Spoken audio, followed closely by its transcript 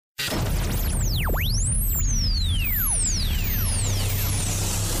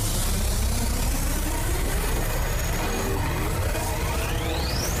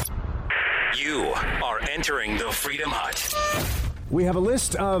entering the Freedom Hut. We have a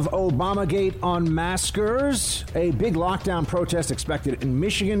list of ObamaGate unmaskers. A big lockdown protest expected in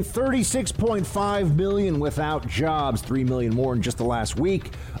Michigan. 36.5 million without jobs. 3 million more in just the last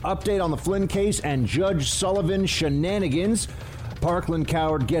week. Update on the Flynn case and Judge Sullivan shenanigans. Parkland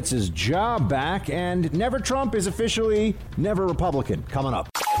Coward gets his job back. And Never Trump is officially never Republican. Coming up.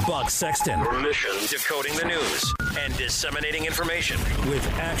 Buck Sexton. Mission: decoding the news and disseminating information with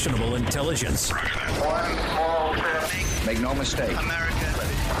actionable intelligence. One small step. Make no mistake. America,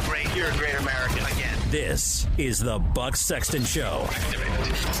 great. You're a great American again. This is the Buck Sexton Show.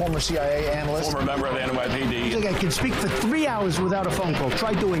 Former CIA analyst. Former member of the NYPD. I think I can speak for 3 hours without a phone call.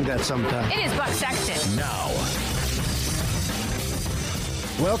 Try doing that sometime. It is Buck Sexton. Now.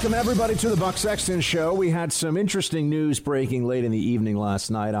 Welcome, everybody, to the Buck Sexton Show. We had some interesting news breaking late in the evening last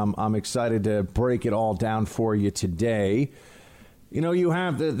night. I'm excited to break it all down for you today. You know, you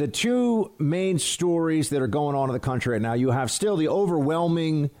have the two main stories that are going on in the country right now. You have still the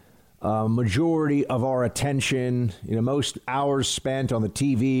overwhelming majority of our attention, most hours spent on the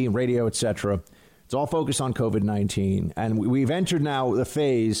TV, radio, etc. It's all focused on COVID-19. And we've entered now the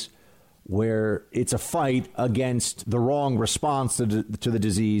phase where it's a fight against the wrong response to the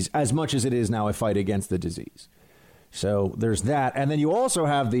disease as much as it is now a fight against the disease. So there's that. And then you also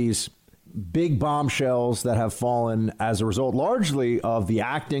have these big bombshells that have fallen as a result largely of the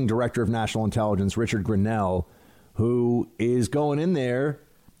acting director of national intelligence, Richard Grenell, who is going in there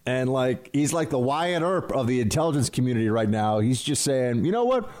and he's like the Wyatt Earp of the intelligence community right now. He's just saying, you know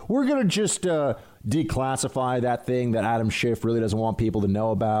what, we're going to just declassify that thing that Adam Schiff really doesn't want people to know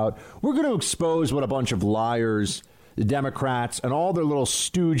about. We're going to expose what a bunch of liars, the Democrats and all their little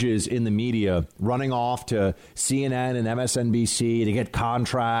stooges in the media running off to CNN and MSNBC to get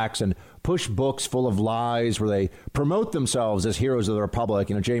contracts and push books full of lies where they promote themselves as heroes of the Republic.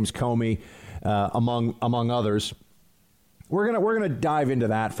 James Comey, among others. We're gonna dive into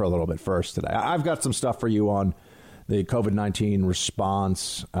that for a little bit first today. I've got some stuff for you on the COVID-19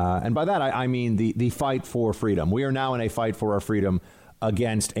 response. And by that, I mean the fight for freedom. We are now in a fight for our freedom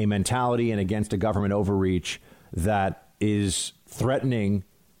against a mentality and against a government overreach that is threatening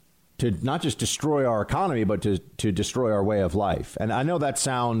to not just destroy our economy, but to destroy our way of life. And I know that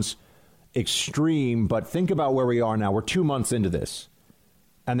sounds extreme, but think about where we are now. We're 2 months into this,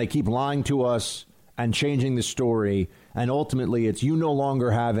 and they keep lying to us and changing the story. And ultimately, it's you no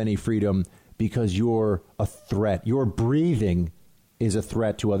longer have any freedom because you're a threat. Your breathing is a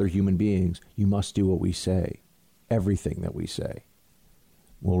threat to other human beings. You must do what we say, everything that we say.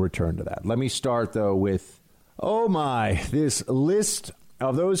 We'll return to that. Let me start, though, with, this list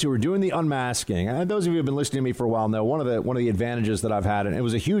of those who are doing the unmasking. And those of you who have been listening to me for a while know one of the advantages that I've had, and it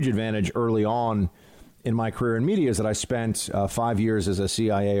was a huge advantage early on in my career in media, is that I spent 5 years as a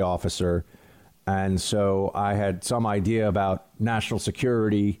CIA officer. And so I had some idea about national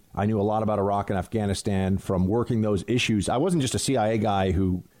security. I knew a lot about Iraq and Afghanistan from working those issues. I wasn't just a CIA guy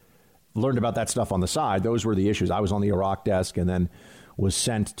who learned about that stuff on the side. Those were the issues. I was on the Iraq desk and then was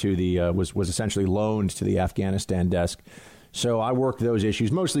sent to was essentially loaned to the Afghanistan desk. So I worked those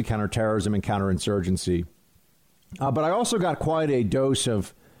issues, mostly counterterrorism and counterinsurgency. But I also got quite a dose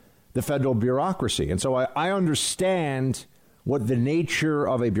of the federal bureaucracy. And so I understand what the nature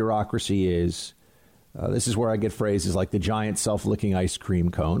of a bureaucracy is. This is where I get phrases like the giant self-licking ice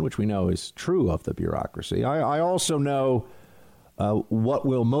cream cone, which we know is true of the bureaucracy. I also know what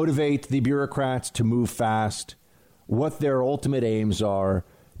will motivate the bureaucrats to move fast, what their ultimate aims are,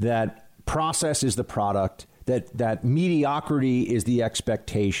 that process is the product, that mediocrity is the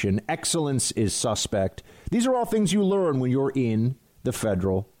expectation, excellence is suspect. These are all things you learn when you're in the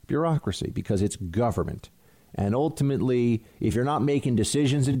federal bureaucracy because it's government. And ultimately, if you're not making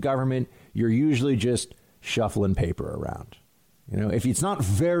decisions in government, you're usually just shuffling paper around. If it's not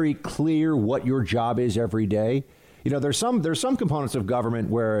very clear what your job is every day, there's some components of government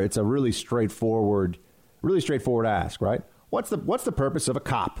where it's a really straightforward ask, right? What's the purpose of a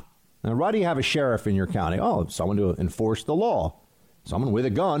cop? Now, why do you have a sheriff in your county? Oh, someone to enforce the law, someone with a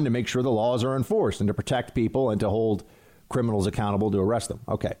gun to make sure the laws are enforced and to protect people and to hold criminals accountable to arrest them.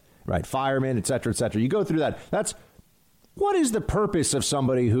 Okay. Right, firemen, et cetera, et cetera. You go through that. What is the purpose of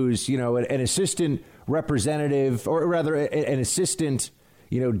somebody who's, an assistant representative, or rather an assistant,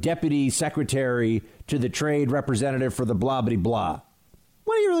 deputy secretary to the trade representative for the blah, blah, blah?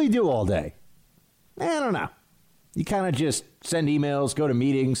 What do you really do all day? I don't know. You kind of just send emails, go to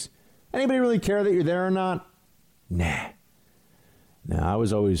meetings. Anybody really care that you're there or not? Nah. I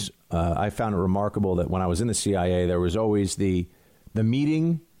was always, I found it remarkable that when I was in the CIA, there was always the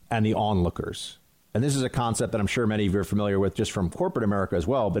meeting and the onlookers. and this is a concept that I'm sure many of you are familiar with just from corporate America as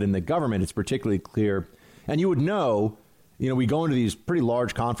well, but in the government, it's particularly clear. And you would know, we go into these pretty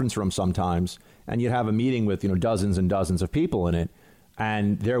large conference rooms sometimes, and you'd have a meeting with, dozens and dozens of people in it.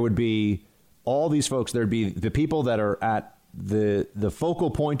 And there would be all these folks. There'd be the people that are at the focal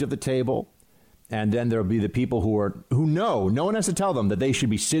point of the table. And then there'll be the people who know, no one has to tell them that they should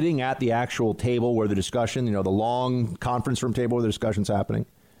be sitting at the actual table where the discussion, the long conference room table where the discussion's happening.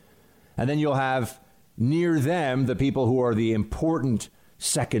 And then you'll have near them the people who are the important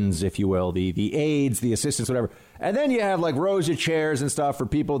seconds, if you will, the aides, the assistants, whatever. And then you have like rows of chairs and stuff for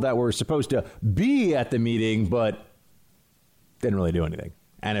people that were supposed to be at the meeting, but didn't really do anything.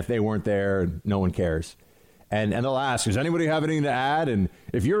 And if they weren't there, no one cares. And they'll ask, does anybody have anything to add? And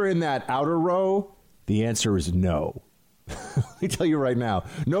if you're in that outer row, the answer is no. Let me tell you right now,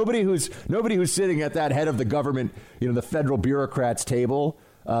 nobody who's sitting at that head of the government, the federal bureaucrats table,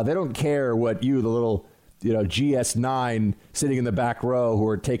 they don't care what you, the little, GS9 sitting in the back row who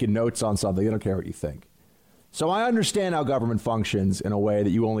are taking notes on something. They don't care what you think. So I understand how government functions in a way that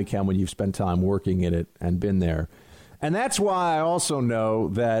you only can when you've spent time working in it and been there. And that's why I also know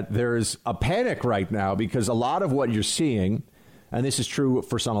that there's a panic right now, because a lot of what you're seeing, and this is true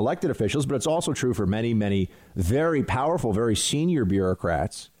for some elected officials, but it's also true for many, many very powerful, very senior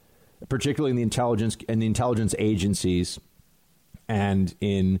bureaucrats, particularly in the intelligence agencies and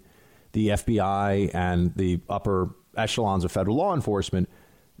in the FBI and the upper echelons of federal law enforcement.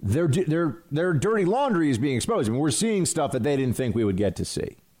 Their dirty laundry is being exposed. I mean, we're seeing stuff that they didn't think we would get to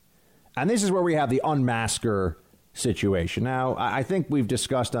see. And this is where we have the unmasker situation. Now, I think we've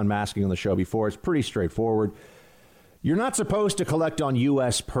discussed unmasking on the show before. It's pretty straightforward. You're not supposed to collect on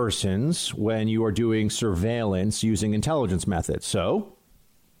U.S. persons when you are doing surveillance using intelligence methods. So,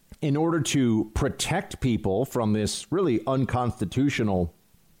 in order to protect people from this really unconstitutional,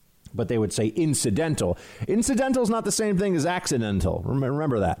 but they would say incidental. Incidental is not the same thing as accidental.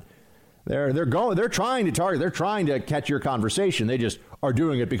 Remember that. They're trying to target. They're trying to catch your conversation. They just are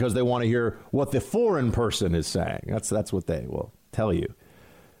doing it because they want to hear what the foreign person is saying. That's what they will tell you.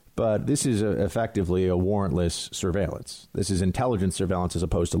 But this is effectively a warrantless surveillance. This is intelligence surveillance as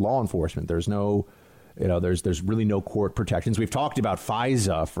opposed to law enforcement. There's no, there's really no court protections. We've talked about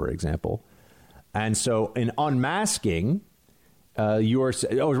FISA, for example. And so in unmasking,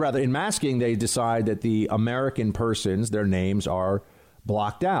 in masking, they decide that the American persons, their names are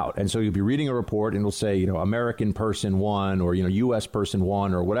blocked out. And so you'll be reading a report and it'll say, American person 1 or, U.S. person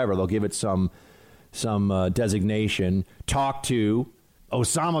 1 or whatever. They'll give it some designation. Talk to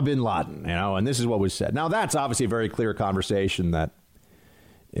Osama bin Laden, and this is what was said. Now, that's obviously a very clear conversation that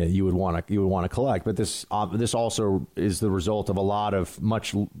you would want to collect. But this also is the result of a lot of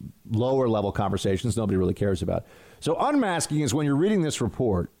much lower level conversations nobody really cares about. So unmasking is when you're reading this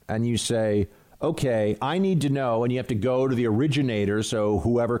report and you say, OK, I need to know, and you have to go to the originator. So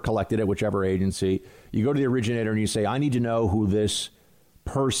whoever collected it, whichever agency, you go to the originator and you say, I need to know who this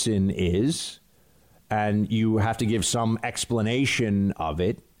person is. And you have to give some explanation of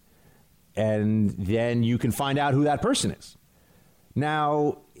it. And then you can find out who that person is.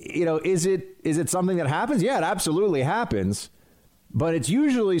 Now, is it something that happens? Yeah, it absolutely happens. But it's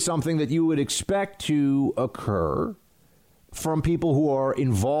usually something that you would expect to occur from people who are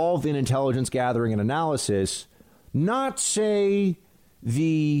involved in intelligence gathering and analysis, not, say,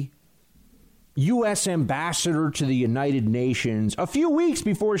 the U.S. ambassador to the United Nations a few weeks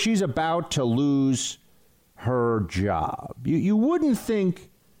before she's about to lose her job. You wouldn't think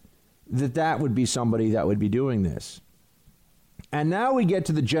that would be somebody that would be doing this. And now we get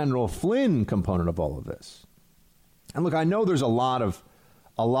to the General Flynn component of all of this. And look, I know there's a lot of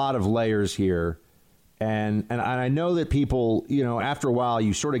layers here. And I know that people, after a while,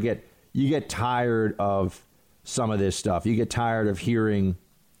 you sort of get tired of some of this stuff. You get tired of hearing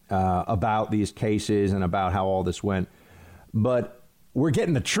about these cases and about how all this went. But we're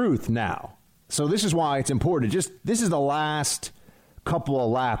getting the truth now. So this is why it's important. This is the last couple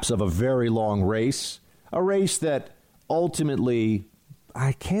of laps of a very long race, a race that ultimately,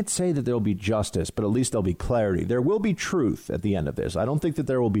 I can't say that there'll be justice, but at least there'll be clarity. There will be truth at the end of this. I don't think that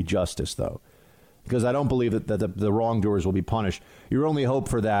there will be justice, though, because I don't believe that the wrongdoers will be punished. Your only hope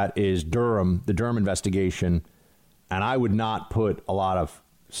for that is the Durham investigation, and I would not put a lot of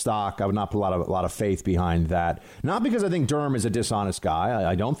stock. I would not put a lot of faith behind that. Not because I think Durham is a dishonest guy.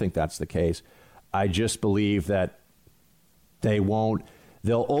 I don't think that's the case. I just believe that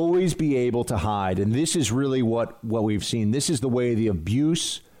they'll always be able to hide. And this is really what we've seen. This is the way the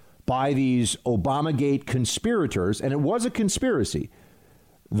abuse by these ObamaGate conspirators, and it was a conspiracy,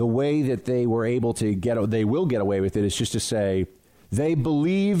 the way that they were able to they will get away with it is just to say they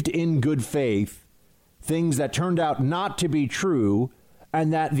believed in good faith things that turned out not to be true,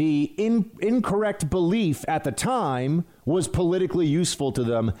 and that the incorrect belief at the time was politically useful to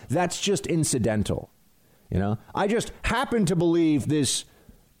them. That's just incidental. You know, I just happen to believe this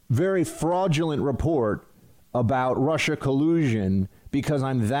very fraudulent report about Russia collusion because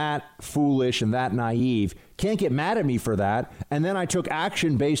I'm that foolish and that naive. Can't get mad at me for that. And then I took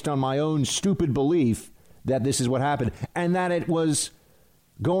action based on my own stupid belief that this is what happened, and that it was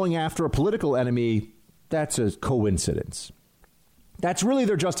going after a political enemy. That's a coincidence. That's really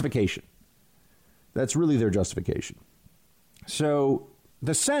their justification. That's really their justification. So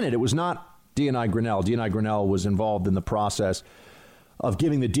the Senate, it was not D&I Grinnell. D&I Grinnell was involved in the process of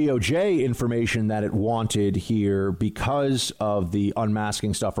giving the DOJ information that it wanted here because of the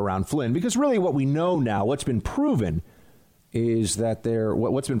unmasking stuff around Flynn. Because really what we know now, what's been proven is that there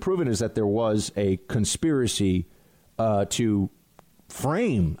was a conspiracy to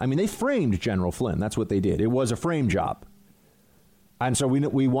frame. I mean, they framed General Flynn. That's what they did. It was a frame job. And so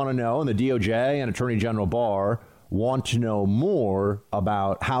we want to know, and the DOJ and Attorney General Barr want to know more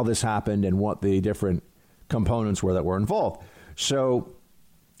about how this happened and what the different components were that were involved. So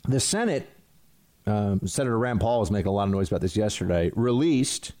the Senate, Senator Rand Paul was making a lot of noise about this yesterday,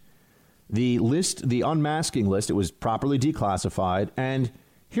 released the list, the unmasking list. It was properly declassified. And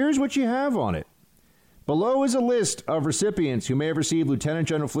here's what you have on it. Below is a list of recipients who may have received Lieutenant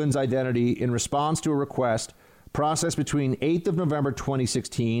General Flynn's identity in response to a request processed between 8th of November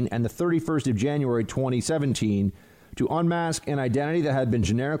 2016 and the 31st of January 2017 to unmask an identity that had been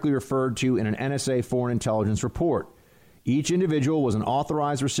generically referred to in an NSA foreign intelligence report. Each individual was an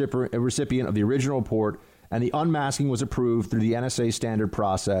authorized recipient of the original report, and the unmasking was approved through the NSA standard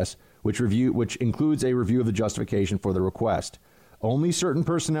process, which includes a review of the justification for the request. Only certain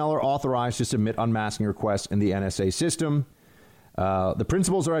personnel are authorized to submit unmasking requests in the NSA system. The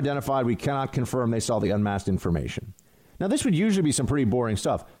principals are identified. We cannot confirm they saw the unmasked information. Now, this would usually be some pretty boring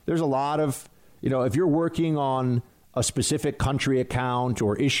stuff. There's a lot of, if you're working on a specific country account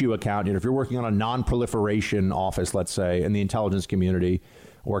or issue account, if you're working on a non-proliferation office, let's say, in the intelligence community,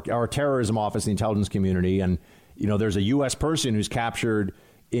 or a terrorism office in the intelligence community, and, there's a U.S. person who's captured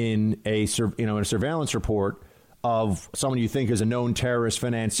in a surveillance report of someone you think is a known terrorist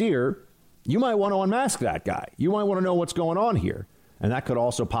financier, you might want to unmask that guy. You might want to know what's going on here. And that could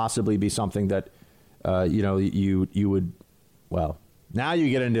also possibly be something that, you would, well, now you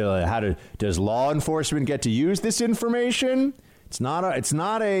get into does law enforcement get to use this information? It's not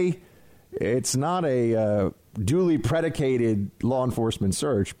a duly predicated law enforcement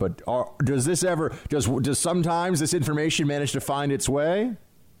search, but does sometimes this information manage to find its way?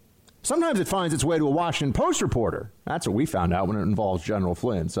 Sometimes it finds its way to a Washington Post reporter. That's what we found out when it involves General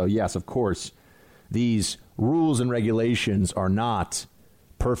Flynn. So, yes, of course, these rules and regulations are not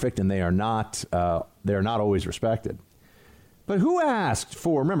perfect, and they are not always respected. But who asked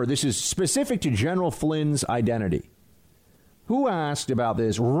for, remember, this is specific to General Flynn's identity. Who asked about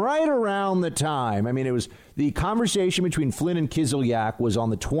this right around the time? I mean, it was the conversation between Flynn and Kislyak was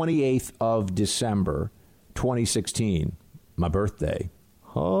on the 28th of December, 2016, my birthday.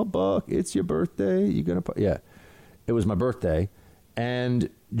 Oh, Buck, it's your birthday. You gonna put? Yeah, it was my birthday. And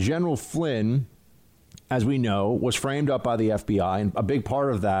General Flynn, as we know, was framed up by the FBI. And a big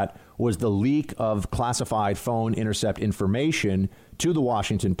part of that was the leak of classified phone intercept information to the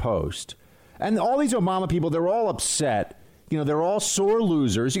Washington Post. And all these Obama people, they're all upset. They're all sore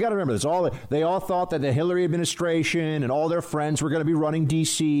losers. You got to remember this. They all thought that the Hillary administration and all their friends were going to be running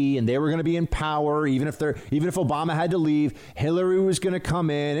D.C. and they were going to be in power, even if Obama had to leave. Hillary was going to come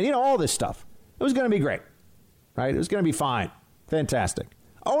in, and all this stuff. It was going to be great, right? It was going to be fine, fantastic.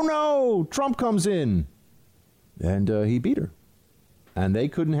 Oh no, Trump comes in, and he beat her, and they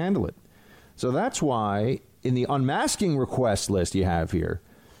couldn't handle it. So that's why in the unmasking request list you have here,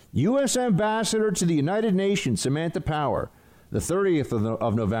 U.S. Ambassador to the United Nations Samantha Power. The 30th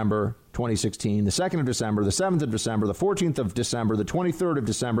of November, 2016, the 2nd of December, the 7th of December, the 14th of December, the 23rd of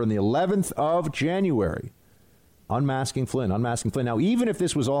December, and the 11th of January. Unmasking Flynn. Now, even if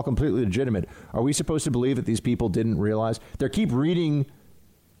this was all completely legitimate, are we supposed to believe that these people didn't realize? They keep reading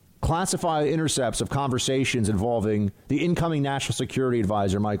classified intercepts of conversations involving the incoming National Security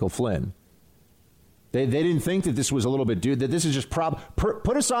Advisor, Michael Flynn. They didn't think that this was a little bit, that this is just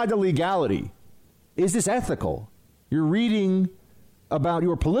put aside the legality. Is this ethical? You're reading about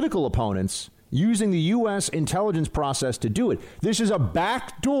your political opponents using the U.S. intelligence process to do it. This is a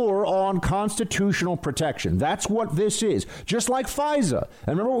backdoor on constitutional protection. That's what this is. Just like FISA. And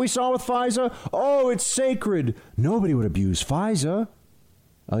remember what we saw with FISA? Oh, it's sacred. Nobody would abuse FISA.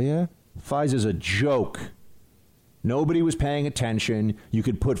 Oh, yeah? FISA's a joke. Nobody was paying attention. You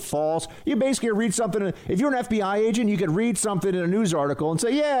could put false. You basically read something. If you're an FBI agent, you could read something in a news article and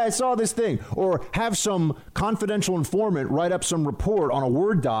say, yeah, I saw this thing. Or have some confidential informant write up some report on a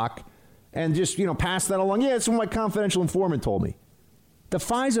Word doc and just, pass that along. Yeah, it's what my confidential informant told me. The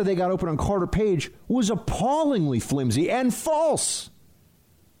FISA they got open on Carter Page was appallingly flimsy and false.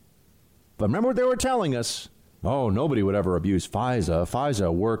 But remember what they were telling us? Oh, nobody would ever abuse FISA.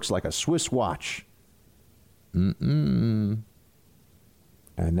 FISA works like a Swiss watch. And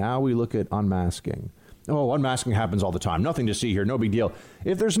now we look at unmasking. Oh, unmasking happens all the time. Nothing to see here. No big deal.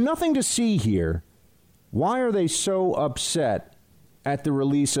 If there's nothing to see here, why are they so upset at the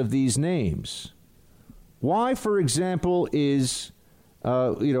release of these names? Why, for example, is,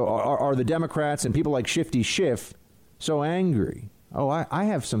 are the Democrats and people like Shifty Schiff so angry? Oh, I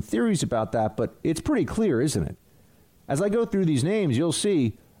have some theories about that, but it's pretty clear, isn't it? As I go through these names, you'll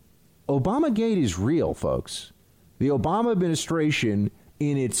see ObamaGate is real, folks. The Obama administration,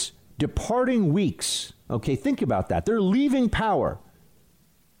 in its departing weeks, okay, think about that. They're leaving power.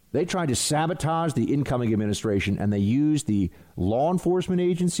 They tried to sabotage the incoming administration, and they used the law enforcement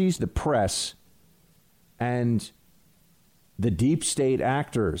agencies, the press, and the deep state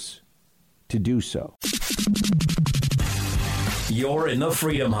actors to do so. You're in the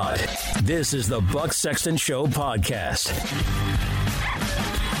Freedom Hut. This is the Buck Sexton Show podcast.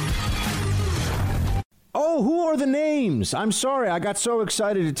 Oh, who are the names? I'm sorry. I got so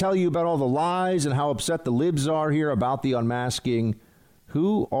excited to tell you about all the lies and how upset the libs are here about the unmasking.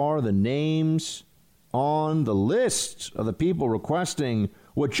 Who are the names on the list of the people requesting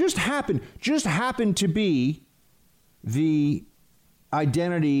what just happened to be the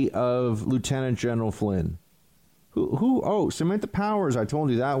identity of Lieutenant General Flynn? Who? Oh, Samantha Powers. I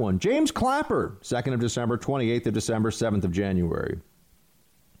told you that one. James Clapper, 2nd of December, 28th of December, 7th of January.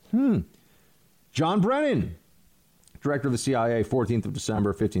 John Brennan, director of the CIA, 14th of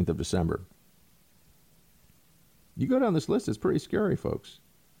December, 15th of December. You go down this list, it's pretty scary, folks.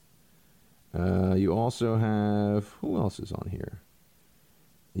 You also have, who else is on here?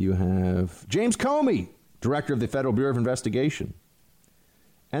 You have James Comey, director of the Federal Bureau of Investigation.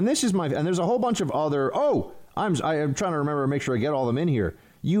 And this is and there's a whole bunch of other, I'm trying to remember, make sure I get all of them in here.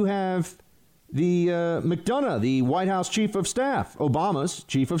 You have the McDonough, the White House chief of staff, Obama's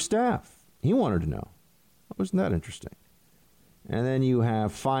chief of staff. He wanted to know. Wasn't that interesting? And then you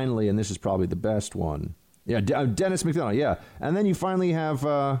have finally, and this is probably the best one. Yeah, Dennis McDonough, yeah. And then you finally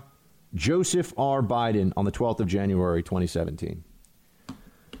have Joseph R. Biden on the 12th of January, 2017.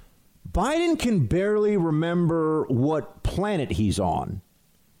 Biden can barely remember what planet he's on.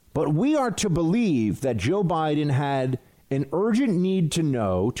 But we are to believe that Joe Biden had an urgent need to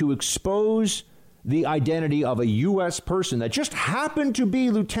know to expose the identity of a U.S. person that just happened to be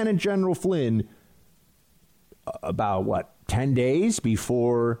Lieutenant General Flynn about, 10 days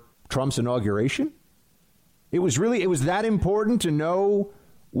before Trump's inauguration? It was that important to know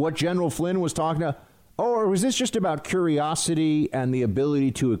what General Flynn was talking about? Or was this just about curiosity and the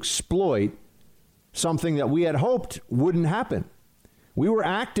ability to exploit something that we had hoped wouldn't happen? We were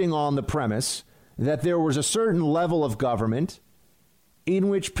acting on the premise that there was a certain level of government in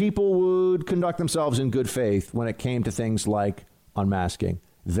which people would conduct themselves in good faith when it came to things like unmasking.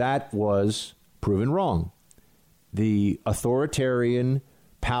 That was proven wrong. The authoritarian,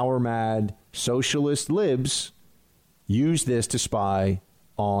 power-mad, socialist libs used this to spy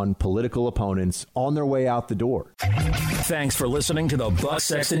on political opponents on their way out the door. Thanks for listening to the Buck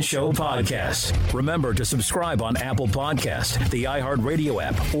Sexton Show podcast. Remember to subscribe on Apple Podcast, the iHeartRadio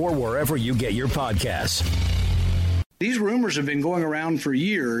app, or wherever you get your podcasts. These rumors have been going around for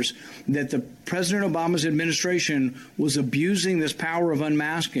years that the President Obama's administration was abusing this power of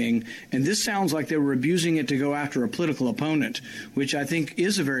unmasking, and this sounds like they were abusing it to go after a political opponent, which I think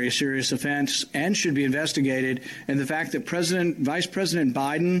is a very serious offense and should be investigated. And the fact that Vice President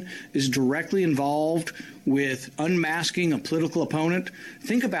Biden is directly involved with unmasking a political opponent.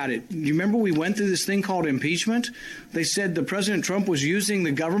 Think about it. You remember we went through this thing called impeachment? They said the President Trump was using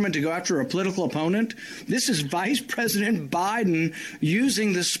the government to go after a political opponent. This is Vice President Biden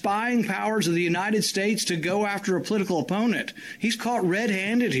using the spying powers of the United States to go after a political opponent. He's caught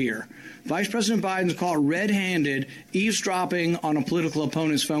red-handed here. Vice President Biden's caught red-handed eavesdropping on a political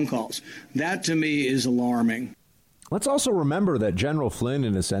opponent's phone calls. That, to me, is alarming. Let's also remember that General Flynn,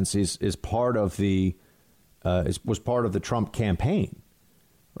 in a sense, is part of the was part of the Trump campaign,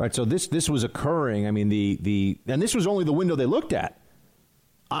 right? So this was occurring. I mean, and this was only the window they looked at.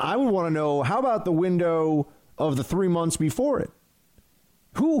 I would want to know, how about the window of the 3 months before it?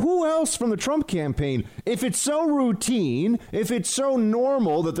 Who else from the Trump campaign? If it's so routine, if it's so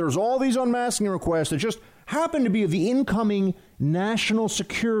normal that there's all these unmasking requests that just happen to be of the incoming national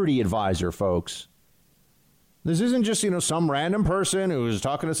security advisor, folks. This isn't just, some random person who's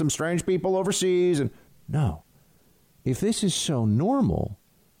talking to some strange people overseas. And no, if this is so normal,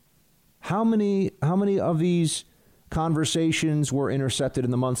 how many of these conversations were intercepted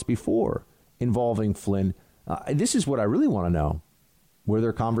in the months before involving Flynn? This is what I really want to know. Were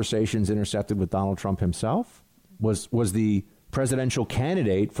there conversations intercepted with Donald Trump himself? Was the presidential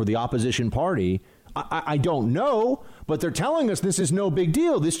candidate for the opposition party? I don't know, but they're telling us this is no big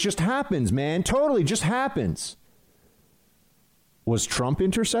deal. This just happens, man. Totally just happens. Was Trump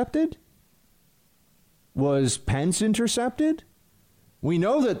intercepted? Was Pence intercepted? We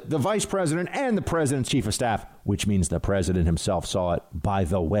know that the vice president and the president's chief of staff, which means the president himself, saw it, by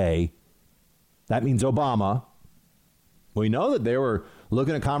the way. That means Obama. We know that they were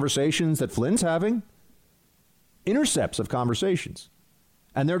looking at conversations that Flynn's having, intercepts of conversations.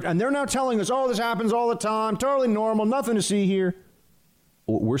 And they're now telling us, oh, this happens all the time, totally normal, nothing to see here.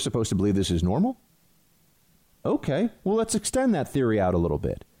 We're supposed to believe this is normal? Okay, well, let's extend that theory out a little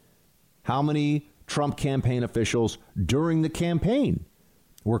bit. How many Trump campaign officials during the campaign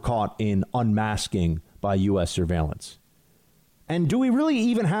were caught in unmasking by U.S. surveillance? And do we really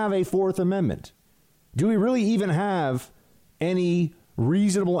even have a Fourth Amendment? Do we really even have any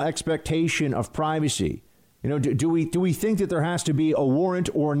reasonable expectation of privacy? Do we think that there has to be a warrant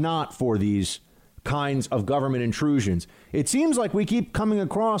or not for these kinds of government intrusions? It seems like we keep coming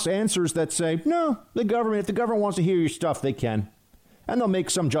across answers that say, no, if the government wants to hear your stuff, they can. And they'll make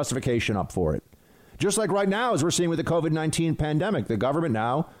some justification up for it. Just like right now, as we're seeing with the COVID-19 pandemic, the government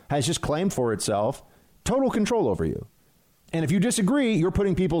now has just claimed for itself total control over you. And if you disagree, you're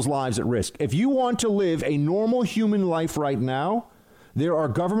putting people's lives at risk. If you want to live a normal human life right now, there are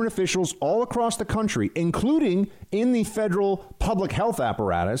government officials all across the country, including in the federal public health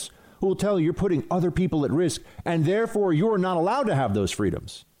apparatus, who will tell you you're putting other people at risk, and therefore you're not allowed to have those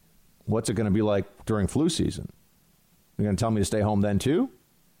freedoms. What's it going to be like during flu season? You're going to tell me to stay home then, too?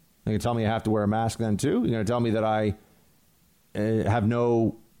 You're going to tell me I have to wear a mask then, too? You're going to tell me that I have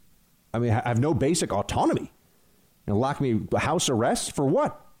no basic autonomy? Lock me house arrest for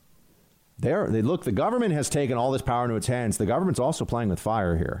what? The government has taken all this power into its hands. The government's also playing with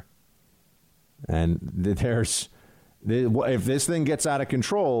fire here. And if this thing gets out of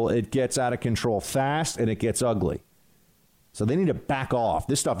control, it gets out of control fast and it gets ugly. So they need to back off.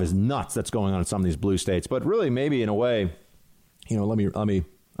 This stuff is nuts that's going on in some of these blue states. But really, maybe in a way,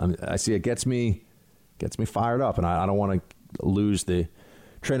 I see it gets me fired up, and I don't want to lose the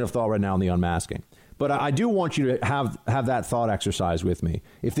train of thought right now on the unmasking. But I do want you to have that thought exercise with me.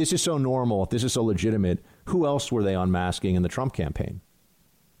 If this is so normal, if this is so legitimate, who else were they unmasking in the Trump campaign?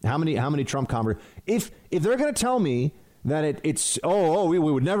 How many Trump conversations? If they're going to tell me that we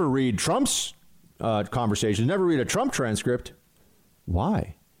would never read Trump's conversations, never read a Trump transcript,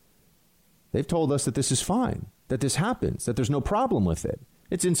 why? They've told us that this is fine, that this happens, that there's no problem with it.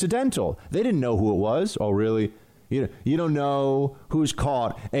 It's incidental. They didn't know who it was. Oh, really? You don't know who's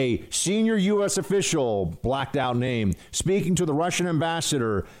caught. A senior U.S. official, blacked out name, speaking to the Russian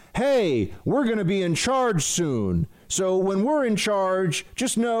ambassador. Hey, we're going to be in charge soon. So when we're in charge,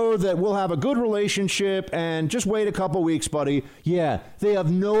 just know that we'll have a good relationship and just wait a couple weeks, buddy. Yeah, they have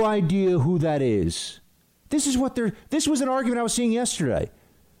no idea who that is. This was an argument I was seeing yesterday.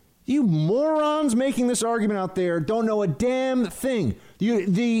 You morons making this argument out there don't know a damn thing.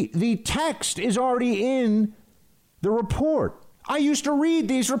 The text is already in the report. I used to read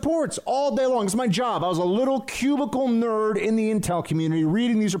these reports all day long. It's my job. I was a little cubicle nerd in the intel community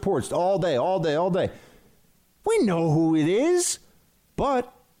reading these reports all day. We know who it is.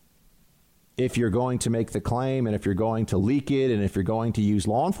 But if you're going to make the claim and if you're going to leak it and if you're going to use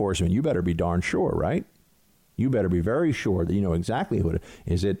law enforcement, you better be darn sure, right? You better be very sure that you know exactly who it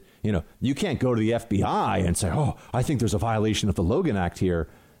is. You can't go to the FBI and say, oh, I think there's a violation of the Logan Act here.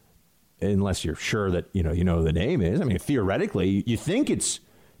 Unless you're sure that, you know the name is. I mean, theoretically, you think it's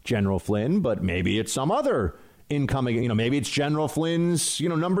General Flynn, but maybe it's some other incoming, maybe it's General Flynn's,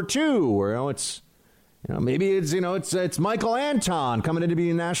 number two, or, maybe it's Michael Anton coming in to be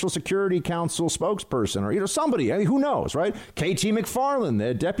a National Security Council spokesperson or, somebody, who knows, right? KT McFarland,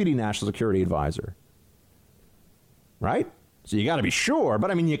 the Deputy National Security Advisor. Right? So you got to be sure,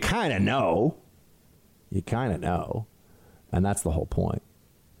 but you kind of know. And that's the whole point.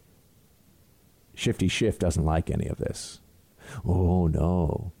 Shifty Schiff doesn't like any of this. Oh,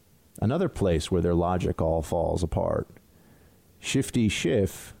 no. Another place where their logic all falls apart. Shifty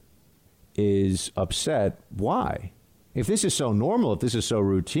Schiff is upset. Why? If this is so normal, if this is so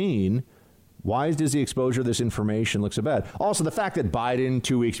routine, why does the exposure of this information look so bad? Also, the fact that Biden,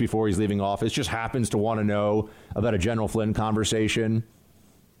 2 weeks before he's leaving office, just happens to want to know about a General Flynn conversation.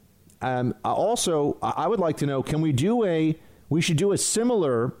 Also, I would like to know, we should do a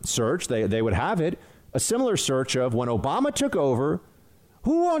similar search, they would have it, a similar search of when Obama took over.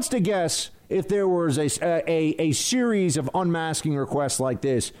 Who wants to guess if there was a series of unmasking requests like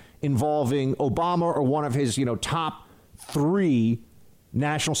this involving Obama or one of his, top 3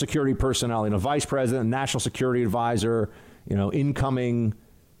 national security personnel, vice president, national security advisor, incoming,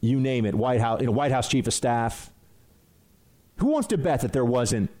 you name it, White House chief of staff. Who wants to bet that there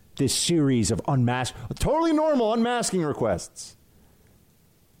wasn't this series of totally normal unmasking requests?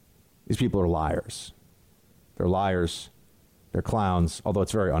 These people are liars. They're liars. They're clowns, although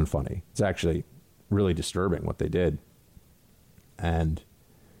it's very unfunny. It's actually really disturbing what they did. And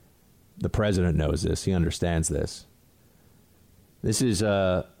the president knows this. He understands this. This is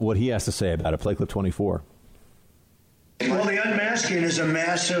what he has to say about it. Play clip 24. Well, the unmasking is a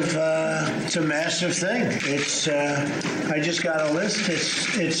massive thing. It's, I just got a list.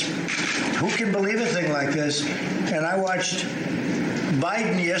 It's, who can believe a thing like this? And I watched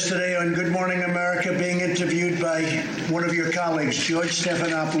Biden yesterday on Good Morning America being interviewed by one of your colleagues, George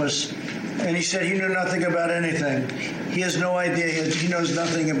Stephanopoulos, and he said he knew nothing about anything. He has no idea. He knows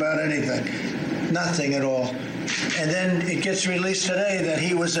nothing about anything. Nothing at all. And then it gets released today that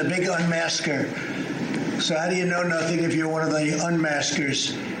he was a big unmasker. So how do you know nothing if you're one of the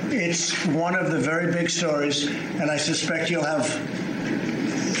unmaskers? It's one of the very big stories, and I suspect you'll have,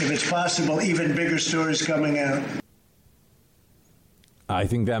 if it's possible, even bigger stories coming out. I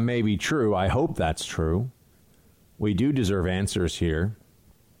think that may be true. I hope that's true. We do deserve answers here.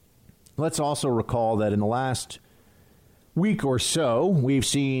 Let's also recall that in the last week or so, we've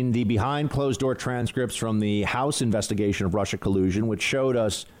seen the behind closed door transcripts from the House investigation of Russia collusion, which showed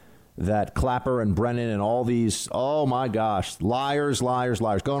us that Clapper and Brennan and all these, oh my gosh, liars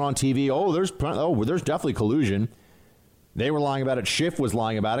going on TV. There's definitely collusion. They were lying about it. Schiff was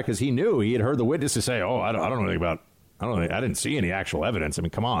lying about it because he knew. He had heard the witnesses say, I don't know anything about. I didn't see any actual evidence. I mean,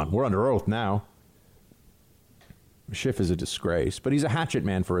 come on, we're under oath now. Schiff is a disgrace, but he's a hatchet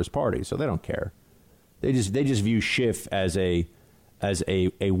man for his party, so they don't care. They just view Schiff as a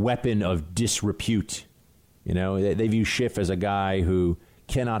weapon of disrepute. They view Schiff as a guy who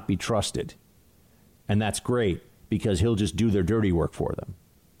cannot be trusted, and that's great because he'll just do their dirty work for them.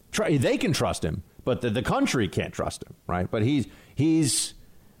 They can trust him, but the country can't trust him, right? But he is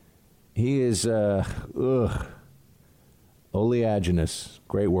oleaginous,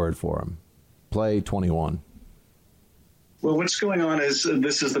 great word for him. Play 21. Well, what's going on is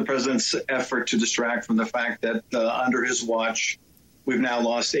this is the president's effort to distract from the fact that under his watch, we've now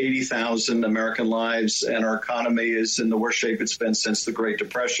lost 80,000 American lives, and our economy is in the worst shape it's been since the Great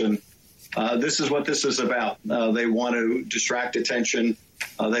Depression. This is what this is about. They want to distract attention.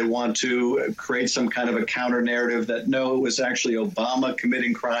 They want to create some kind of a counter narrative that, no, it was actually Obama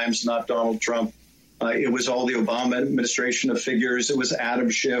committing crimes, not Donald Trump. It was all the Obama administration of figures. It was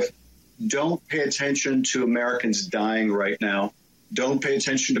Adam Schiff. Don't pay attention to Americans dying right now. Don't pay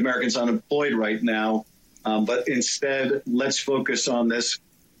attention to Americans unemployed right now. But instead, let's focus on this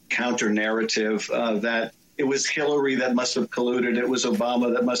counter narrative that it was Hillary that must have colluded. It was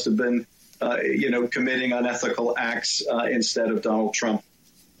Obama that must have been, committing unethical acts instead of Donald Trump.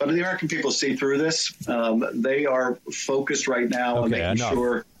 But the American people see through this. They are focused right now on making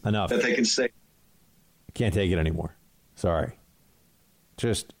sure that they can stay. I can't take it anymore. Sorry.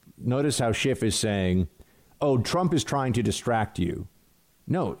 Just notice how Schiff is saying, Trump is trying to distract you.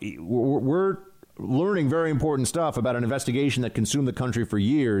 No, we're learning very important stuff about an investigation that consumed the country for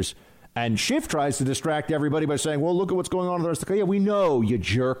years. And Schiff tries to distract everybody by saying, well, look at what's going on in the rest of the country. Yeah, we know, you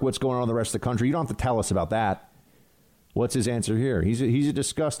jerk, what's going on in the rest of the country. You don't have to tell us about that. What's his answer here? He's a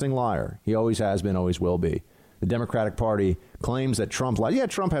disgusting liar. He always has been, always will be. The Democratic Party claims that Trump lied. Yeah,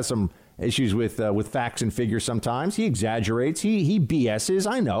 Trump has some issues with facts and figures sometimes. He exaggerates. He BS's.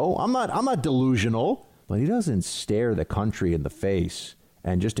 I know. I'm not delusional. But he doesn't stare the country in the face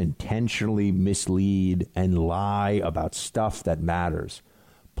and just intentionally mislead and lie about stuff that matters.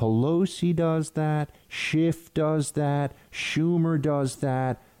 Pelosi does that. Schiff does that. Schumer does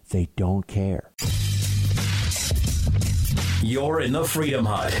that. They don't care. You're in the Freedom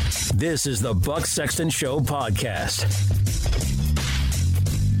Hut. This is the Buck Sexton Show podcast.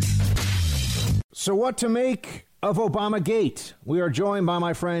 So what to make of ObamaGate? We are joined by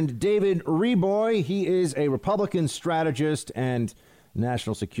my friend David Reboy. He is a Republican strategist and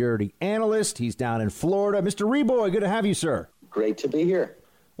national security analyst. He's down in Florida. Mr. Reboy, good to have you, sir. Great to be here.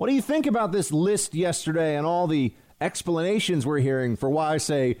 What do you think about this list yesterday and all the explanations we're hearing for why,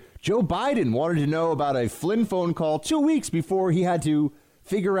 say, Joe Biden wanted to know about a Flynn phone call 2 weeks before he had to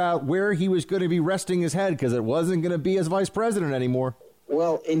figure out where he was going to be resting his head because it wasn't going to be as vice president anymore.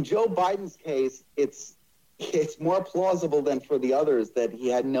 Well, in Joe Biden's case, it's more plausible than for the others that he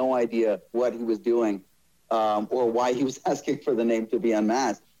had no idea what he was doing or why he was asking for the name to be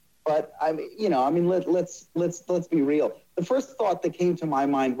unmasked. But let's be real. The first thought that came to my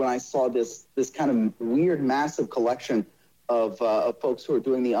mind when I saw this kind of weird, massive collection of folks who are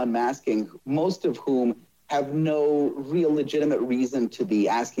doing the unmasking, most of whom have no real legitimate reason to be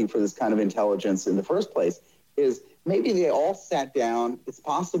asking for this kind of intelligence in the first place, is maybe they all sat down. It's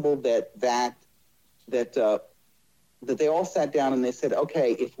possible that they all sat down and they said,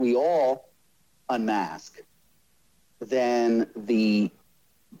 okay, if we all unmask, then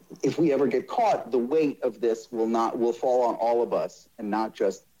if we ever get caught, the weight of this will fall on all of us and not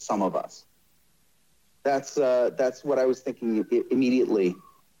just some of us. That's what I was thinking immediately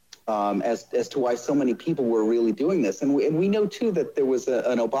as to why so many people were really doing this. And we know, too, that there was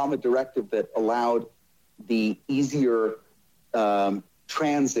an Obama directive that allowed the easier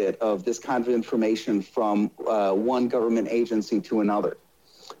transit of this kind of information from one government agency to another.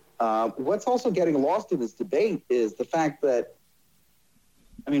 What's also getting lost in this debate is the fact that,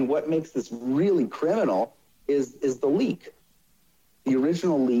 what makes this really criminal is the leak. The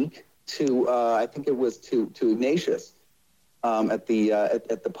original leak to, I think it was to Ignatius at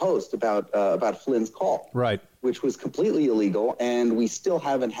the Post about Flynn's call, right? Which was completely illegal, and we still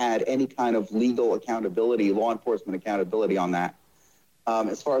haven't had any kind of legal accountability, law enforcement accountability on that.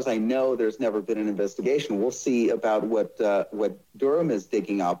 As far as I know, there's never been an investigation. We'll see about what Durham is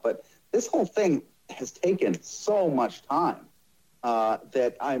digging up, but this whole thing has taken so much time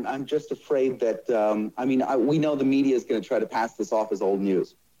that I'm just afraid that we know the media is going to try to pass this off as old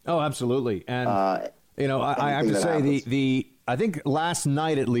news. Oh, absolutely, and I have to say I think last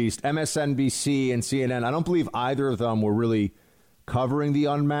night at least MSNBC and CNN, I don't believe either of them were really covering the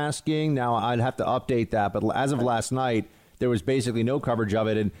unmasking. Now I'd have to update that, but as of last night, there was basically no coverage of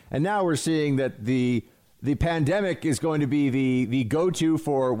it, and now we're seeing that the pandemic is going to be the go-to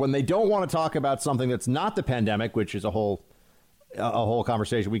for when they don't want to talk about something that's not the pandemic, which is a whole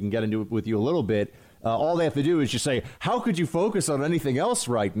conversation we can get into with you a little bit. All they have to do is just say, how could you focus on anything else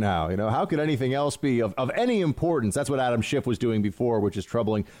right now? How could anything else be of any importance? That's what Adam Schiff was doing before, which is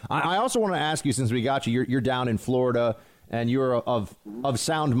troubling. I also want to ask you, since we got you, you're down in Florida and you're of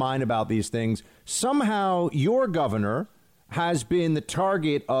sound mind about these things. Somehow your governor has been the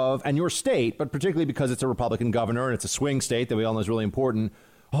target of, and your state, but particularly because it's a Republican governor and it's a swing state that we all know is really important.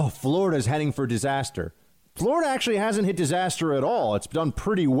 Oh, Florida's heading for disaster. Florida actually hasn't hit disaster at all. It's done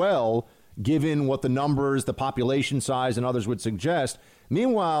pretty well, given what the numbers, the population size, and others would suggest.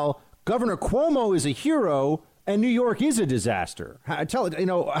 Meanwhile, Governor Cuomo is a hero, and New York is a disaster. How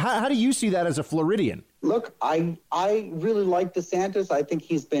do you see that as a Floridian? Look, I really like DeSantis. I think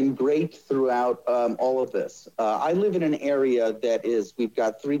he's been great throughout all of this. I live in an area we've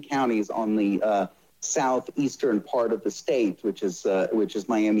got 3 counties on the southeastern part of the state, which is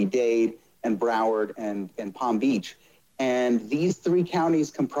Miami-Dade and Broward and Palm Beach. And these 3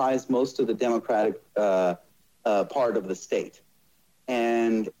 counties comprise most of the Democratic part of the state.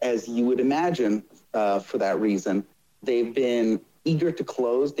 And as you would imagine, for that reason, they've been eager to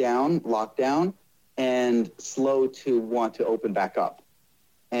close down, lock down, and slow to want to open back up.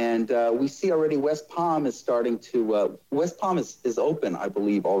 And we see already West Palm is starting to West Palm is open, I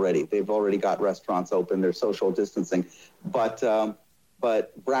believe, already. They've already got restaurants open. They're social distancing. But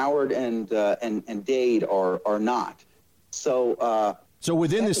Broward and Dade are not. So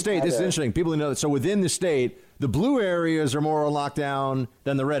within the state, this is interesting. People know that. So within the state, the blue areas are more on lockdown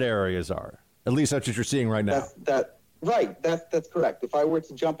than the red areas are. At least that's what you're seeing right now. That's correct. If I were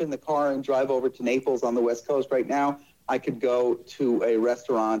to jump in the car and drive over to Naples on the West Coast right now, I could go to a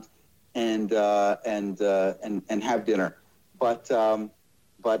restaurant and have dinner. But I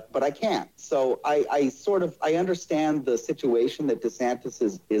can't. So I understand the situation that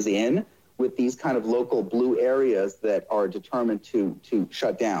DeSantis is in with these kind of local blue areas that are determined to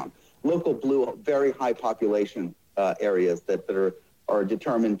shut down. Local blue, very high population areas that are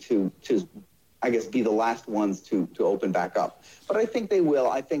determined to I guess be the last ones to open back up. But I think they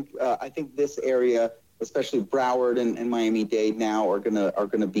will. I think this area, especially Broward and Miami-Dade now, are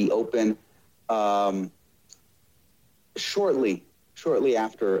gonna be open shortly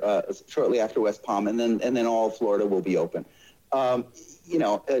after West Palm, and then all of Florida will be open.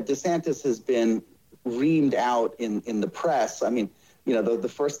 DeSantis has been reamed out in the press. I mean,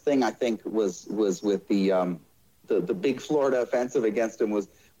 the first thing I think was with the big Florida offensive against him was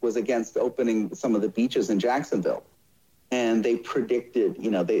against opening some of the beaches in Jacksonville. and they predicted,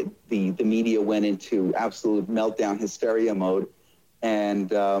 the media went into absolute meltdown hysteria mode.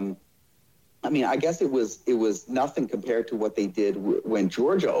 And I guess it was nothing compared to what they did when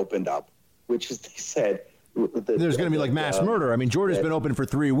Georgia opened up, which is, they said, there's going to be like mass murder. I mean, Georgia's been open for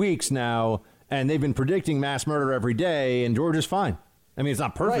 3 weeks now, and they've been predicting mass murder every day, and Georgia's fine. I mean, it's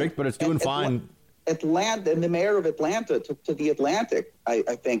not perfect, right, but it's doing fine. Atlanta, and the mayor of Atlanta took to the Atlantic, I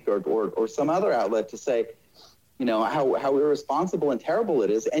think, or some other outlet to say, how irresponsible and terrible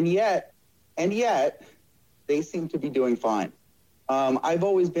it is, and yet they seem to be doing fine. I've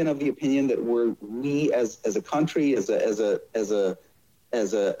always been of the opinion that we as a country, as a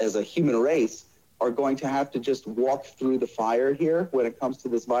human race, are going to have to just walk through the fire here when it comes to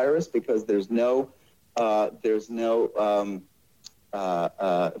this virus, because there's no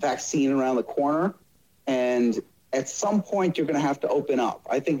vaccine around the corner, and at some point you're going to have to open up.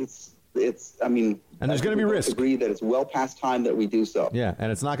 I think and there's going to be risk. Agree that it's well past time that we do so. Yeah,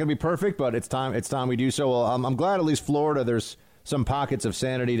 and it's not going to be perfect, but it's time we do so. Well, I'm glad at least Florida, there's some pockets of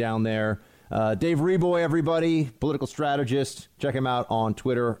sanity down there. Dave Reboy, everybody, political strategist. Check him out on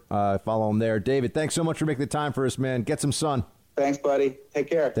Twitter. Follow him there. David, thanks so much for making the time for us, man. Get some sun. Thanks, buddy. Take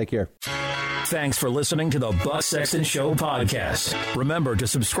care. Take care. Thanks for listening to the Buck Sexton Show podcast. Remember to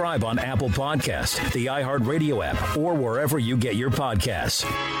subscribe on Apple Podcasts, the iHeart Radio app, or wherever you get your podcasts.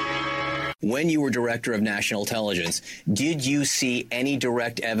 When you were director of national intelligence, did you see any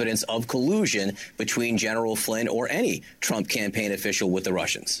direct evidence of collusion between General Flynn or any Trump campaign official with the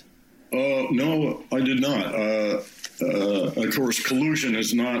Russians? No, I did not. Of course, collusion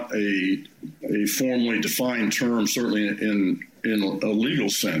is not a formally defined term, certainly in a legal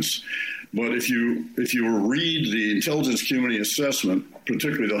sense. But if you read the intelligence community assessment,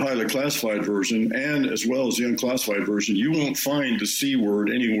 particularly the highly classified version, and as well as the unclassified version, you won't find the C word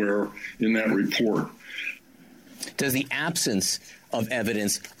anywhere in that report. Does the absence of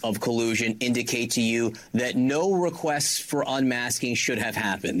evidence of collusion indicate to you that no requests for unmasking should have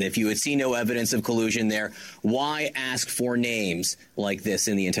happened? If you had seen no evidence of collusion there, why ask for names like this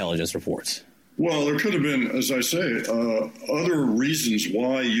in the intelligence reports? Well, there could have been, as I say, other reasons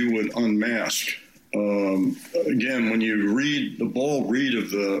why you would unmask. Again, when you read the bald read of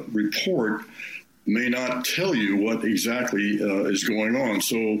the report, may not tell you what exactly is going on.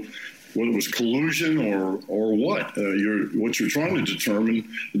 So whether it was collusion or what you're trying to determine,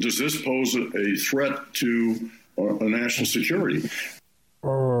 does this pose a threat to national security?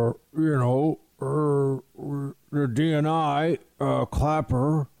 The DNI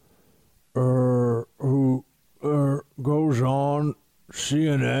Clapper, who goes on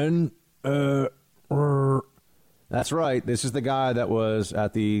CNN. That's right. This is the guy that was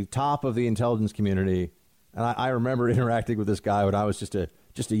at the top of the intelligence community, and I remember interacting with this guy when I was just a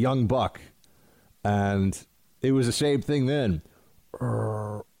young buck, and it was the same thing then.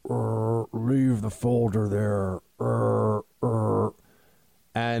 Leave the folder there.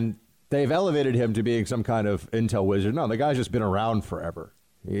 And they've elevated him to being some kind of intel wizard. No, the guy's just been around forever.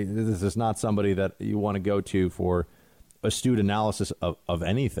 This is not somebody that you want to go to for astute analysis of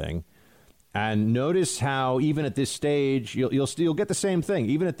anything. And notice how even at this stage, you'll get the same thing.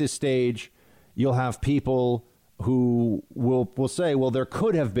 Even at this stage, you'll have people who will say, well, there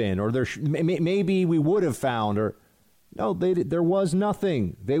could have been, or maybe we would have found, or no, there was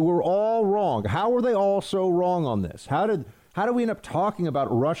nothing. They were all wrong. How were they all so wrong on this? How do we end up talking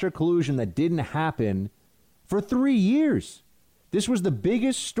about Russia collusion that didn't happen for 3 years? This was the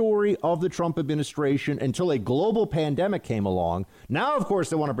biggest story of the Trump administration until a global pandemic came along. Now, of course,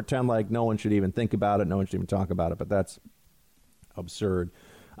 they want to pretend like no one should even think about it. No one should even talk about it. But that's absurd.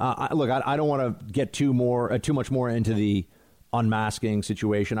 I don't want to get too much more into the unmasking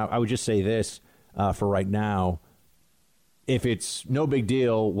situation. I would just say this for right now. If it's no big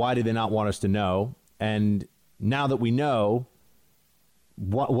deal, why did they not want us to know? And now that we know,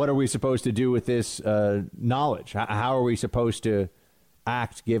 what are we supposed to do with this knowledge? How are we supposed to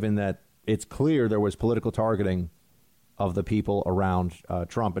act given that it's clear there was political targeting of the people around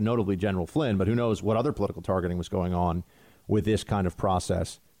Trump, and notably General Flynn, but who knows what other political targeting was going on with this kind of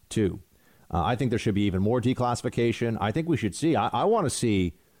process, too. I think there should be even more declassification. I think we should see. I want to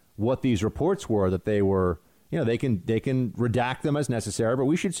see what these reports were, that they were, they can redact them as necessary, but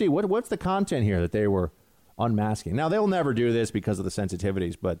we should see what's the content here that they were unmasking. Now, they'll never do this because of the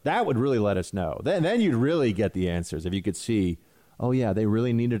sensitivities, but that would really let us know. Then you'd really get the answers if you could see, oh, yeah, they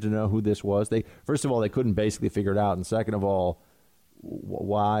really needed to know who this was. First of all, they couldn't basically figure it out. And second of all,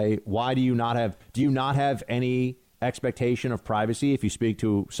 why do you not have any expectation of privacy if you speak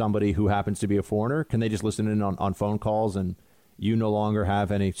to somebody who happens to be a foreigner? Can they just listen in on phone calls and you no longer have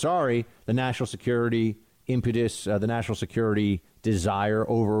any? Sorry, the national security impetus, the national security desire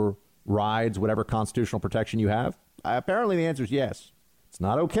overrides whatever constitutional protection you have? Apparently the answer is yes. It's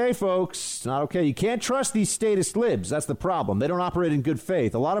not okay, folks. It's not okay. You can't trust these statist libs. That's the problem. They don't operate in good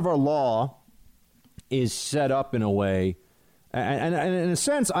faith. A lot of our law is set up in a way, and in a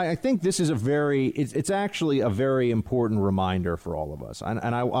sense, I think this is it's actually a very important reminder for all of us.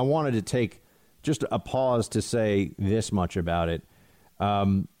 And I wanted to take just a pause to say this much about it.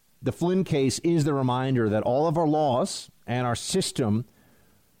 The Flynn case is the reminder that all of our laws and our system,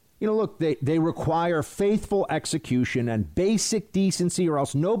 look, they require faithful execution and basic decency, or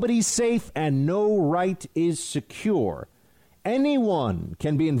else nobody's safe and no right is secure. Anyone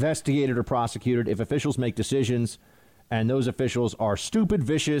can be investigated or prosecuted if officials make decisions, and those officials are stupid,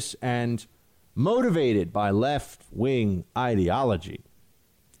 vicious, and motivated by left-wing ideology.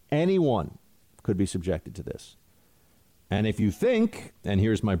 Anyone could be subjected to this. And if you think, and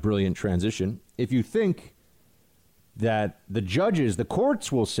here's my brilliant transition, if you think that the judges, the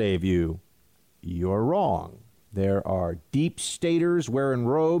courts will save you, you're wrong. There are deep staters wearing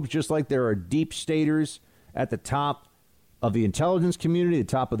robes, just like there are deep staters at the top of the intelligence community, the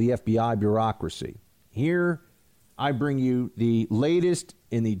top of the FBI bureaucracy. Here, I bring you the latest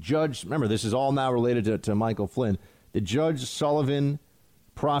in the judge. Remember, this is all now related to Michael Flynn. The Judge Sullivan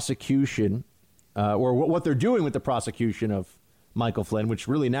prosecution, or what they're doing with the prosecution of Michael Flynn, which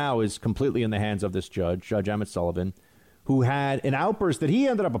really now is completely in the hands of this judge, Judge Emmett Sullivan, who had an outburst that he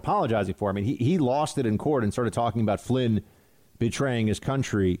ended up apologizing for. I mean, he lost it in court and started talking about Flynn betraying his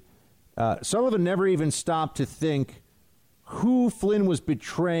country. Sullivan never even stopped to think who Flynn was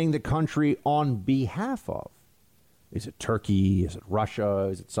betraying the country on behalf of. Is it Turkey? Is it Russia?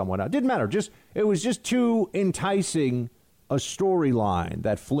 Is it someone else? It didn't matter. It was just too enticing a storyline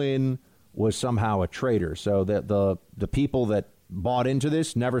that Flynn was somehow a traitor. So that the people that bought into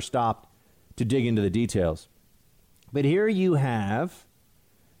this never stopped to dig into the details. But here you have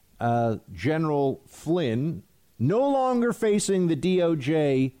General Flynn no longer facing the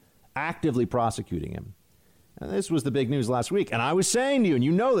DOJ actively prosecuting him. And this was the big news last week. And I was saying to you, and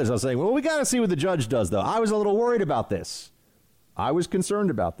you know this, I was saying, well, we got to see what the judge does, though. I was a little worried about this. I was concerned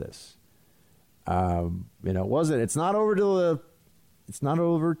about this. It's not over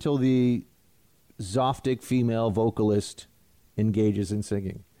till the Zoftic female vocalist engages in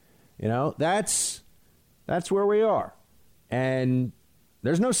singing. That's where we are. And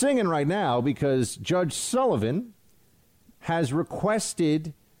there's no singing right now because Judge Sullivan has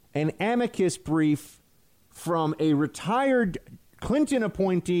requested an amicus brief from a retired Clinton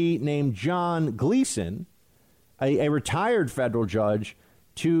appointee named John Gleason, a retired federal judge,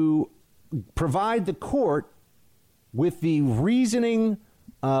 to provide the court with the reasoning,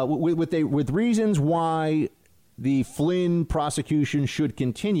 with reasons why the Flynn prosecution should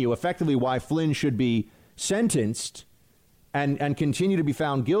continue, effectively why Flynn should be sentenced and continue to be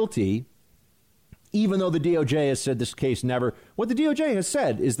found guilty, even though the DOJ has said this case never. What the DOJ has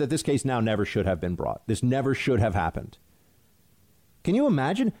said is that this case now never should have been brought. This never should have happened. Can you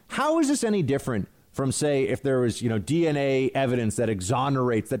imagine? How is this any different from, say, if there was, DNA evidence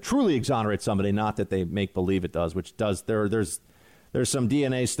that truly exonerates somebody, not that they make believe it does, which does. There's some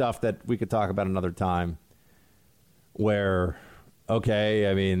DNA stuff that we could talk about another time where, okay,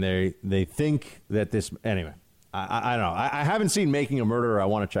 I mean, they think that this, anyway, I don't know. I haven't seen Making a Murderer. I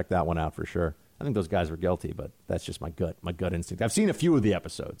want to check that one out for sure. I think those guys were guilty, but that's just my gut instinct. I've seen a few of the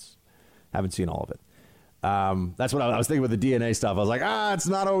episodes. Haven't seen all of it. That's what I was thinking with the DNA stuff. I was like, it's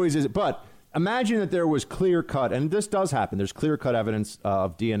not always is it. But imagine that there was clear-cut, and this does happen. There's clear-cut evidence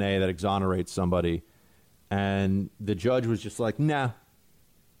of DNA that exonerates somebody, and the judge was just like, nah,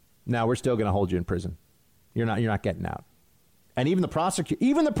 we're still going to hold you in prison. You're not getting out. And even the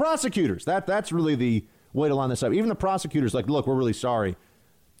prosecutors, that's really the way to line this up. Even the prosecutors, like, look, we're really sorry.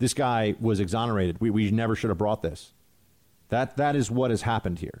 This guy was exonerated. We never should have brought this. That is what has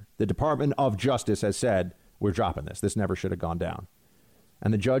happened here. The Department of Justice has said, we're dropping this. This never should have gone down.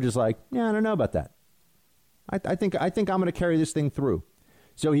 And the judge is like, yeah, I don't know about that. I think I'm going to carry this thing through.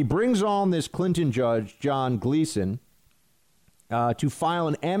 So he brings on this Clinton judge, John Gleason, to file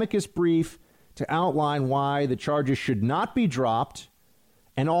an amicus brief to outline why the charges should not be dropped,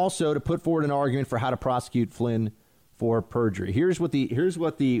 and also to put forward an argument for how to prosecute Flynn for perjury. Here's what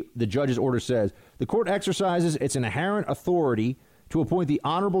the judge's order says. The court exercises its inherent authority to appoint the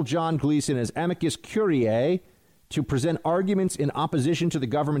Honorable John Gleason as amicus curiae to present arguments in opposition to the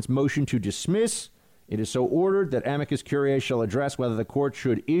government's motion to dismiss. It is so ordered that amicus curiae shall address whether the court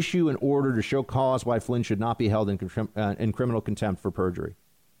should issue an order to show cause why Flynn should not be held in criminal contempt for perjury.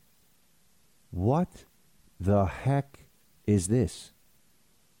 What the heck is this?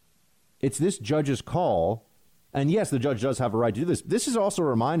 It's this judge's call. And yes, the judge does have a right to do this. This is also a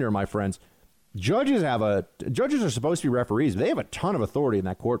reminder, my friends, judges are supposed to be referees. They have a ton of authority in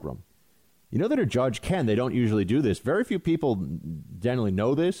that courtroom. You know that a judge can. They don't usually do this. Very few people generally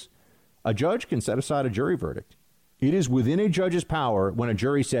know this. A judge can set aside a jury verdict. It is within a judge's power when a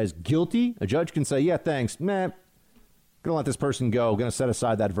jury says guilty. A judge can say, yeah, thanks. Gonna let this person go. Gonna set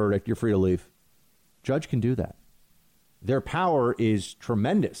aside that verdict. You're free to leave. Judge can do that. Their power is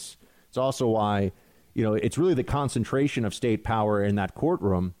tremendous. It's also why, it's really the concentration of state power in that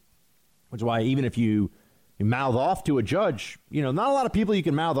courtroom, which is why even if you mouth off to a judge, not a lot of people you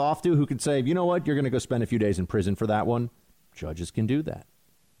can mouth off to who can say, you know what, you're going to go spend a few days in prison for that one. Judges can do that.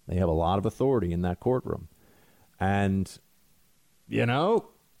 They have a lot of authority in that courtroom. And,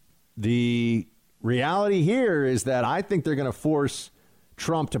 the reality here is that I think they're going to force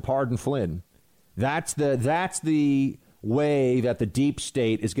Trump to pardon Flynn. That's the way that the deep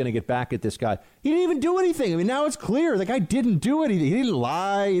state is going to get back at this guy. He didn't even do anything. I mean, now it's clear the guy didn't do anything. He didn't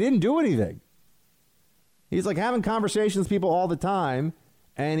lie. He didn't do anything. He's like having conversations with people all the time,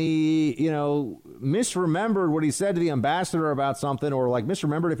 and he, misremembered what he said to the ambassador about something, or like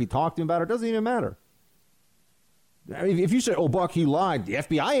misremembered if he talked to him about it. It doesn't even matter. If you say, oh, Buck, he lied, the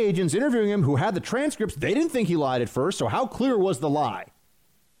FBI agents interviewing him who had the transcripts, they didn't think he lied at first, so how clear was the lie?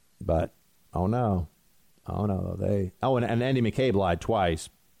 But, and Andy McCabe lied twice,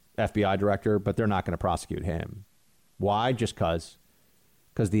 FBI director, but they're not going to prosecute him. Why? Just because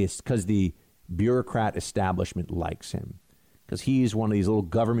the bureaucrat establishment likes him, because he's one of these little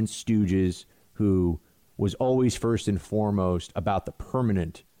government stooges who was always first and foremost about the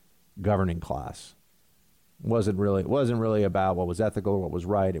permanent governing class. It wasn't really about what was ethical or what was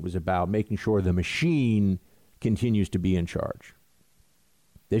right. It was about making sure the machine continues to be in charge.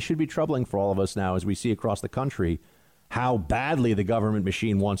 This should be troubling for all of us now as we see across the country how badly the government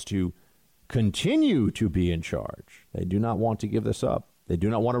machine wants to continue to be in charge. They do not want to give this up. They do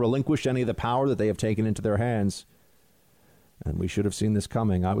not want to relinquish any of the power that they have taken into their hands. And we should have seen this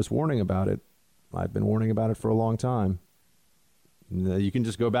coming. I was warning about it. I've been warning about it for a long time. You can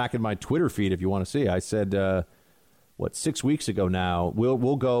just go back in my Twitter feed if you want to see. I said, 6 weeks ago now,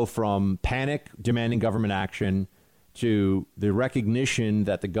 we'll go from panic demanding government action to the recognition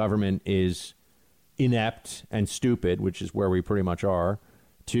that the government is inept and stupid, which is where we pretty much are,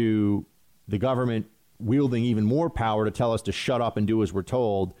 to the government wielding even more power to tell us to shut up and do as we're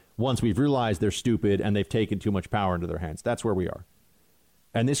told once we've realized they're stupid and they've taken too much power into their hands. That's where we are.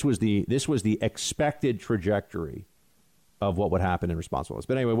 And this was the expected trajectory of what would happen in response to this.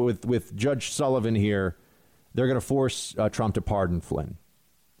 But anyway, with Judge Sullivan here, they're going to force Trump to pardon Flynn.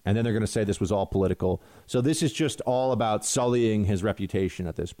 And then they're going to say this was all political. So this is just all about sullying his reputation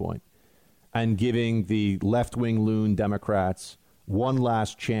at this point and giving the left-wing loon Democrats one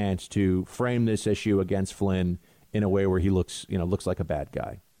last chance to frame this issue against Flynn in a way where he looks like a bad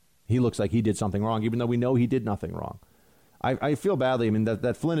guy. He looks like he did something wrong, even though we know he did nothing wrong. I feel badly. I mean,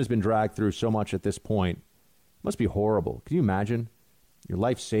 that Flynn has been dragged through so much at this point. It must be horrible. Can you imagine? Your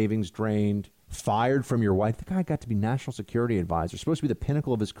life savings drained, fired from your wife. The guy got to be national security advisor, supposed to be the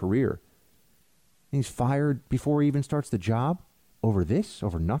pinnacle of his career. And he's fired before he even starts the job over this,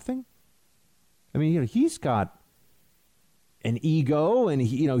 over nothing. I mean, he's got an ego, and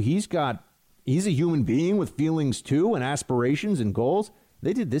he's a human being with feelings too, and aspirations and goals.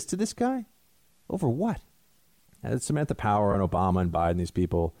 They did this to this guy over what? And Samantha Power and Obama and Biden, these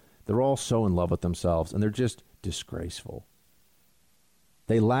people, they're all so in love with themselves, and they're just disgraceful.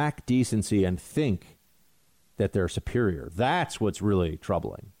 They lack decency and think that they're superior. That's what's really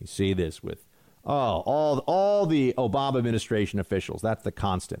troubling. You see this with all the Obama administration officials. That's the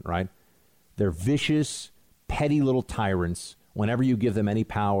constant, right? They're vicious, petty little tyrants. Whenever you give them any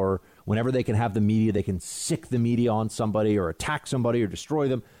power, whenever they can have the media, they can sick the media on somebody or attack somebody or destroy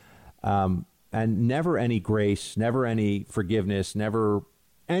them. And never any grace, never any forgiveness, never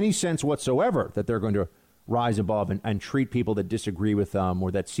any sense whatsoever that they're going to rise above and treat people that disagree with them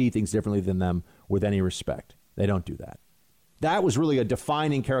or that see things differently than them with any respect. They don't do that. That was really a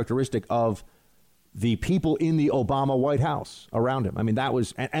defining characteristic of the people in the Obama White House around him. I mean, that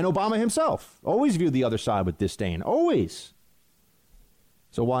was, and Obama himself always viewed the other side with disdain, always.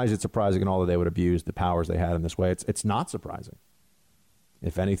 So why is it surprising at all that they would abuse the powers they had in this way? It's not surprising.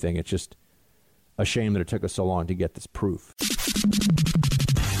 If anything, it's just a shame that it took us so long to get this proof.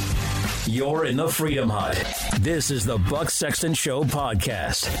 You're in the Freedom Hut. This is the Buck Sexton Show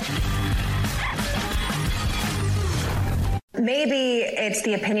podcast. maybe it's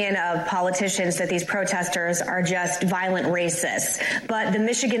the opinion of politicians that these protesters are just violent racists, but the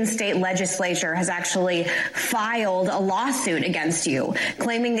Michigan State Legislature has actually filed a lawsuit against you,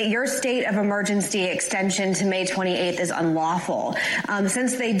 claiming that your state of emergency extension to May 28th is unlawful.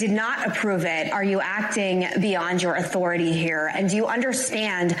 Since they did not approve it, are you acting beyond your authority here? And do you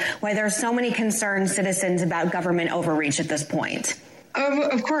understand why there are so many concerned citizens about government overreach at this point?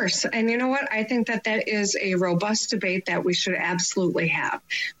 Of course. And you know what? I think that is a robust debate that we should absolutely have.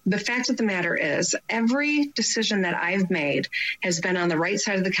 The fact of the matter is, every decision that I've made has been on the right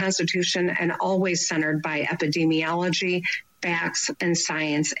side of the Constitution and always centered by epidemiology, facts, and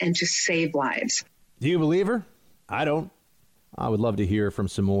science, and to save lives. Do you believe her? I don't. I would love to hear from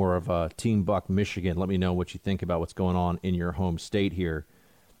some more of Team Buck Michigan. Let me know what you think about what's going on in your home state here.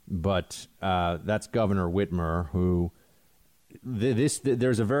 But that's Governor Whitmer, who...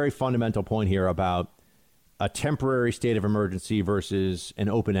 There's a very fundamental point here about a temporary state of emergency versus an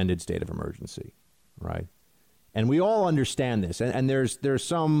open-ended state of emergency, right? And we all understand this, and there's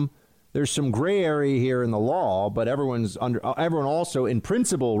some gray area here in the law, but everyone also in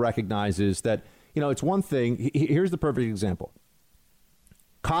principle recognizes that, you know, it's one thing. Here's the perfect example: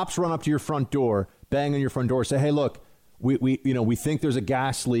 cops run up to your front door, bang on your front door, say, "Hey, look, we think there's a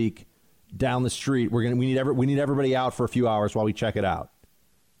gas leak down the street. We need everybody out for a few hours while we check it out."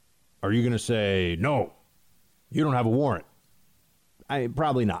 Are you going to say, "No, you don't have a warrant"?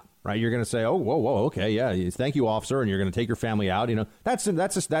 Probably not, right? You're going to say, "Oh, whoa, okay, yeah, thank you, officer," and you're going to take your family out. You know, that's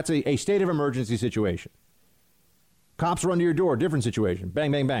a state of emergency situation. Cops run to your door, different situation.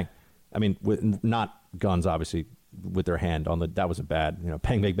 Bang, bang, bang. I mean, with not guns, obviously, with their hand on the. That was a bad. You know,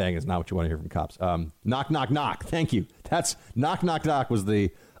 bang, bang, bang is not what you want to hear from cops. Knock, knock, knock. Thank you. That's knock, knock, knock was the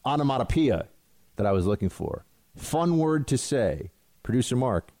onomatopoeia that I was looking for. Fun word to say. Producer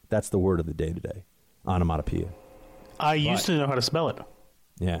Mark, that's the word of the day today. Onomatopoeia. I used to know how to spell it.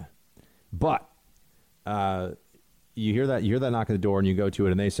 Yeah. But you hear that knock at the door and you go to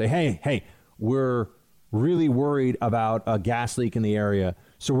it and they say, hey, we're really worried about a gas leak in the area.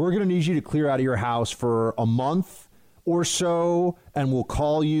 So we're going to need you to clear out of your house for a month or so, and we'll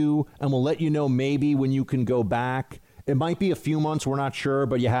call you and we'll let you know maybe when you can go back. It might be a few months, we're not sure,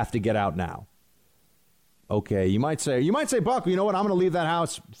 but you have to get out now. Okay, you might say, Buck, you know what? I'm going to leave that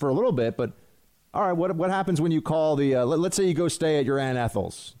house for a little bit, but all right, what happens when you call the? Let's say you go stay at your Aunt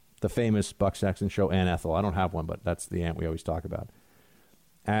Ethel's, the famous Buck Sexton show, Aunt Ethel. I don't have one, but that's the aunt we always talk about.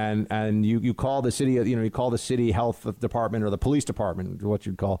 And you call the city, you call the city health department or the police department, what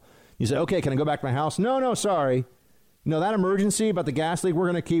you'd call. You say, okay, can I go back to my house? No, sorry. No, that emergency about the gas leak,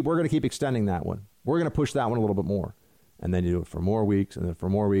 we're going to keep extending that one. We're going to push that one a little bit more. And then you do it for more weeks, and then for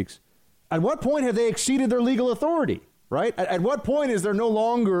more weeks. At what point have they exceeded their legal authority, right? At what point is there no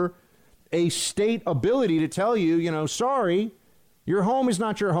longer a state ability to tell you, sorry, your home is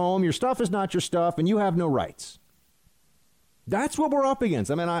not your home, your stuff is not your stuff, and you have no rights? That's what we're up against.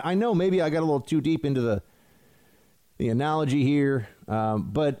 I mean, I know maybe I got a little too deep into the analogy here,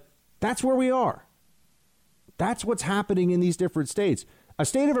 but that's where we are. That's what's happening in these different states. A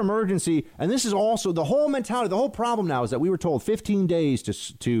state of emergency, and this is also the whole mentality, the whole problem now is that we were told 15 days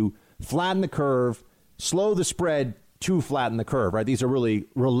to flatten the curve, slow the spread to flatten the curve, right? These are really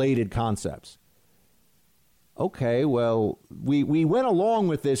related concepts. Okay, well, we went along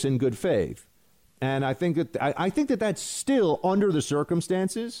with this in good faith. And I think that that's still, under the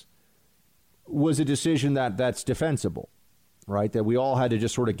circumstances, was a decision that's defensible, right? That we all had to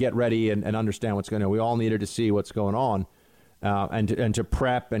just sort of get ready and understand what's going on. We all needed to see what's going on. And to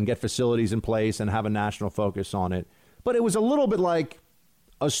prep and get facilities in place and have a national focus on it. But it was a little bit like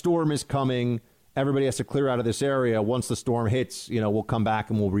a storm is coming. Everybody has to clear out of this area. Once the storm hits, we'll come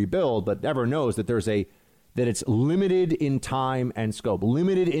back and we'll rebuild. But everyone knows that that it's limited in time and scope,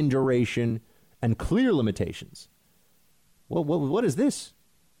 limited in duration, and clear limitations. Well, what is this?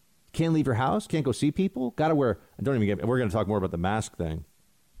 Can't leave your house? Can't go see people? Got to wear. We're going to talk more about the mask thing.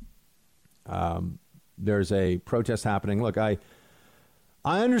 There's a protest happening. Look, I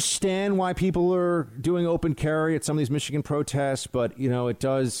understand why people are doing open carry at some of these Michigan protests, but, it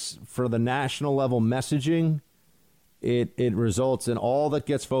does, for the national level messaging, it results in all that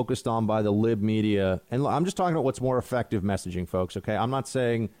gets focused on by the lib media. And I'm just talking about what's more effective messaging, folks, okay? I'm not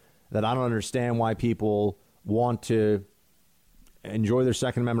saying that I don't understand why people want to enjoy their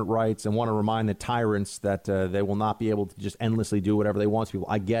Second Amendment rights and want to remind the tyrants that they will not be able to just endlessly do whatever they want to people.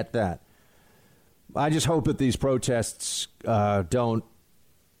 I get that. I just hope that these protests don't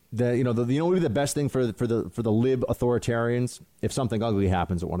Maybe the best thing for the lib authoritarians if something ugly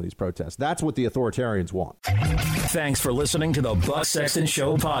happens at one of these protests. That's what the authoritarians want. Thanks for listening to the Buck Sexton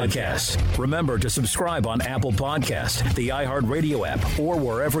Show podcast. Remember to subscribe on Apple Podcast, the iHeartRadio app, or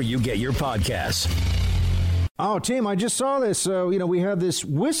wherever you get your podcasts. Oh, team, I just saw this. So, we have this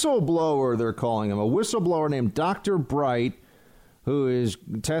whistleblower, they're calling him, a whistleblower named Dr. Bright, who is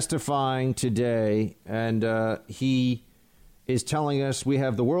testifying today, and he is telling us we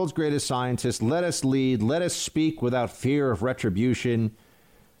have the world's greatest scientists. Let us lead. Let us speak without fear of retribution.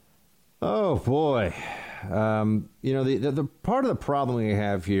 Oh, boy. The part of the problem we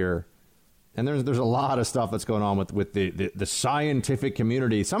have here, and there's a lot of stuff that's going on with the scientific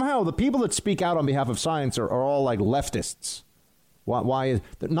community. Somehow the people that speak out on behalf of science are all like leftists. Why is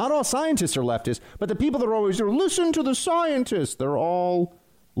not all scientists are leftists, but the people that are always listen to the scientists, they're all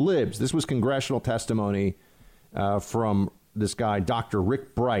libs. This was congressional testimony from this guy, Dr.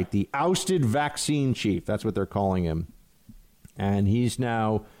 Rick Bright, the ousted vaccine chief. That's what they're calling him. And he's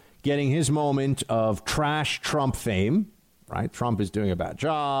now getting his moment of trash Trump fame, right? Trump is doing a bad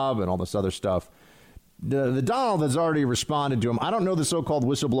job and all this other stuff. The Donald has already responded to him. I don't know the so-called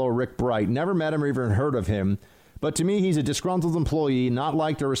whistleblower Rick Bright. Never met him or even heard of him. But to me, he's a disgruntled employee, not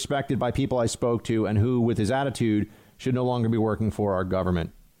liked or respected by people I spoke to, and who, with his attitude, should no longer be working for our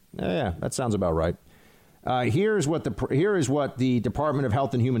government. Yeah, that sounds about right. Here is what the Department of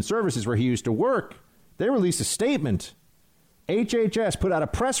Health and Human Services, where he used to work, they released a statement. HHS put out a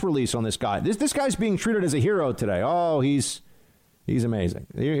press release on this guy. This guy's being treated as a hero today. Oh, he's amazing.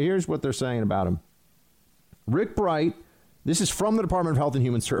 Here's what they're saying about him. Rick Bright, this is from the Department of Health and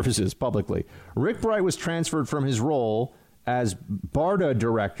Human Services publicly. Rick Bright was transferred from his role as BARDA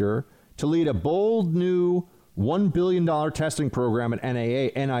director to lead a bold new $1 billion testing program at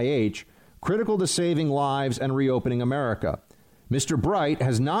NIH, critical to saving lives and reopening America. Mr. Bright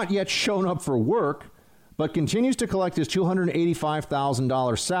has not yet shown up for work, but continues to collect his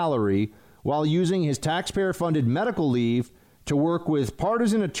 $285,000 salary while using his taxpayer-funded medical leave to work with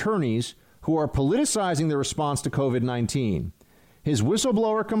partisan attorneys who are politicizing the response to COVID-19. His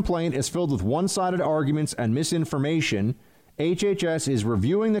whistleblower complaint is filled with one-sided arguments and misinformation. HHS is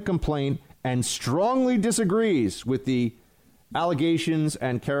reviewing the complaint and strongly disagrees with the allegations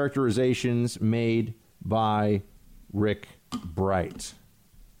and characterizations made by Rick Bright.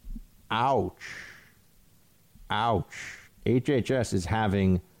 Ouch. Ouch. HHS is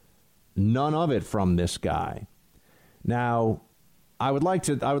having none of it from this guy. Now, I would like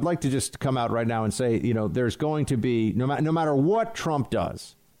to just come out right now and say, there's going to be, no matter what Trump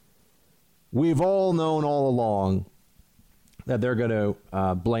does, we've all known all along that they're going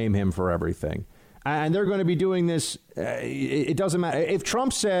to blame him for everything. And they're going to be doing this. It doesn't matter. If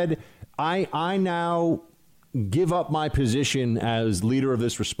Trump said, I now give up my position as leader of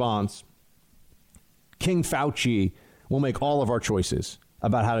this response, King Fauci will make all of our choices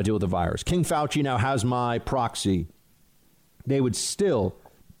about how to deal with the virus. King Fauci now has my proxy. They would still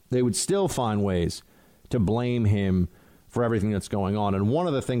find ways to blame him for everything that's going on. And one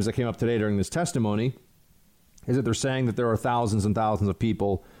of the things that came up today during this testimony is that they're saying that there are thousands and thousands of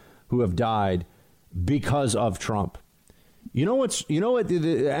people who have died because of Trump. And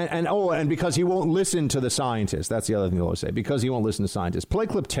because he won't listen to the scientists. That's the other thing they'll always say, because he won't listen to scientists. Play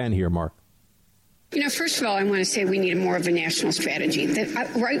clip 10 here, Mark. First of all, I want to say we need more of a national strategy.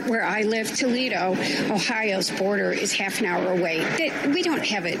 Right where I live, Toledo, Ohio's border is half an hour away. We don't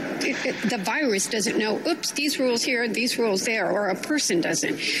have it. The virus doesn't know, oops, these rules here, these rules there, or a person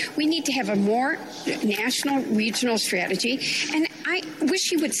doesn't. We need to have a more national, regional strategy. And I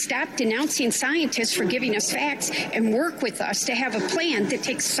wish he would stop denouncing scientists for giving us facts and work with us to have a plan that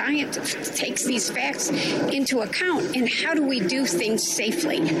takes these facts into account. And how do we do things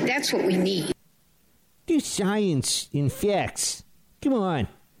safely? That's what we need. Do science in facts. Come on.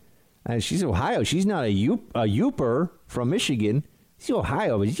 She's Ohio. She's not a Yooper from Michigan. She's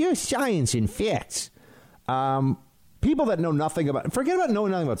Ohio, but she's science in facts. People that know nothing about, forget about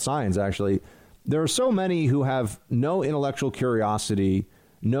knowing nothing about science, actually. There are so many who have no intellectual curiosity,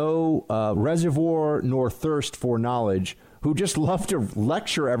 no reservoir nor thirst for knowledge, who just love to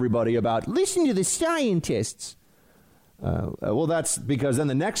lecture everybody about, listen to the scientists. Well, that's because then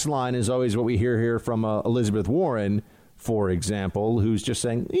the next line is always what we hear here from Elizabeth Warren, for example, who's just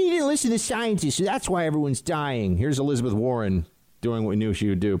saying, you didn't listen to scientists, so that's why everyone's dying. Here's Elizabeth Warren doing what we knew she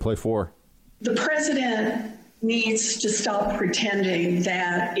would do. Play 4. The president needs to stop pretending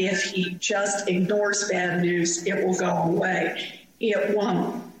that if he just ignores bad news, it will go away. It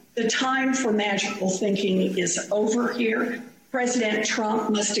won't. The time for magical thinking is over here. President Trump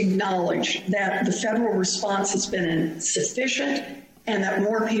must acknowledge that the federal response has been insufficient and that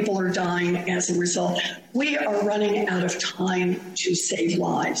more people are dying as a result. We are running out of time to save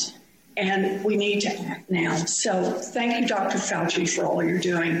lives, and we need to act now. So thank you, Dr. Fauci, for all you're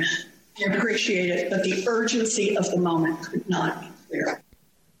doing. I appreciate it, but the urgency of the moment could not be clearer.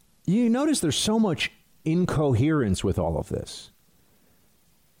 You notice there's so much incoherence with all of this.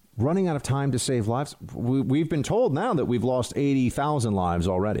 Running out of time to save lives. We've been told now that we've lost 80,000 lives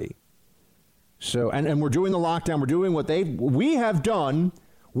already. So, and we're doing the lockdown. We're doing we have done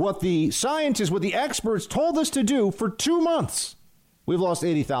what the scientists, what the experts told us to do for 2 months. We've lost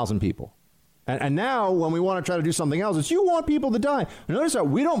 80,000 people. And now when we want to try to do something else, it's you want people to die. Notice that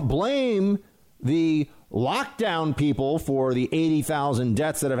we don't blame the lockdown people for the 80,000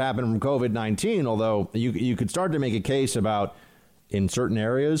 deaths that have happened from COVID-19, although you could start to make a case about in certain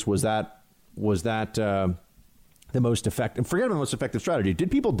areas, was that the most effective? Forget about the most effective strategy.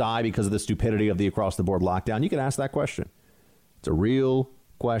 Did people die because of the stupidity of the across-the-board lockdown? You can ask that question. It's a real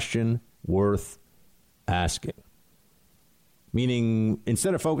question worth asking. Meaning,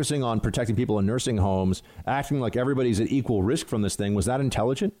 instead of focusing on protecting people in nursing homes, acting like everybody's at equal risk from this thing, was that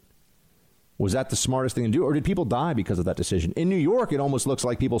intelligent? Was that the smartest thing to do? Or did people die because of that decision? In New York, it almost looks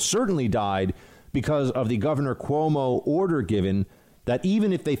like people certainly died because of the Governor Cuomo order given that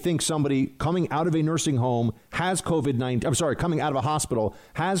even if they think somebody coming out of a nursing home has COVID-19, coming out of a hospital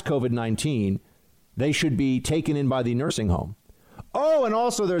has COVID-19, they should be taken in by the nursing home. Oh, and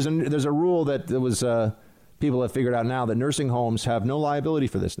also there's a rule that there was people have figured out now that nursing homes have no liability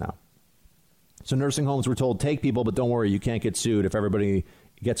for this now. So nursing homes were told, take people, but don't worry, you can't get sued if everybody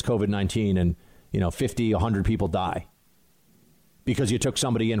gets COVID-19 and 50, 100 people die because you took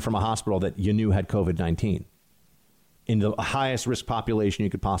somebody in from a hospital that you knew had COVID-19. In the highest risk population you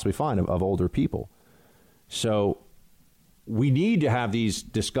could possibly find of older people. So we need to have these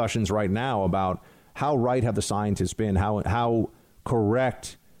discussions right now about how right have the scientists been, how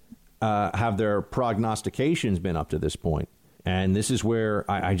correct have their prognostications been up to this point. And this is where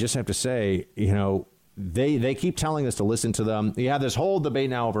I just have to say, they keep telling us to listen to them. You have this whole debate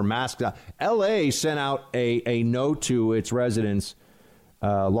now over masks. L.A. sent out a note to its residents.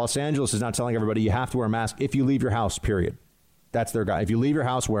 Los Angeles is not telling everybody you have to wear a mask if you leave your house, period. That's their guide. If you leave your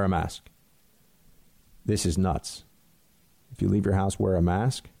house, wear a mask. This is nuts. If you leave your house, wear a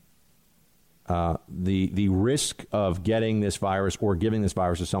mask. The risk of getting this virus or giving this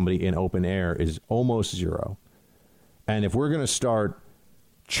virus to somebody in open air is almost zero. And if we're going to start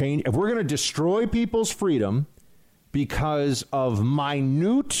if we're going to destroy people's freedom because of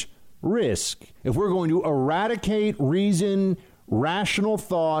minute risk, if we're going to eradicate reason, rational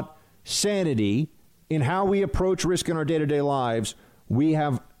thought, sanity in how we approach risk in our day-to-day lives, we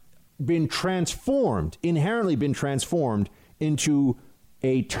have been inherently been transformed into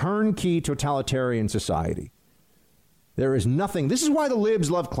a turnkey totalitarian society. There is nothing. This is why the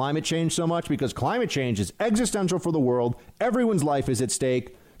libs love climate change so much, because climate change is existential for the world. Everyone's life is at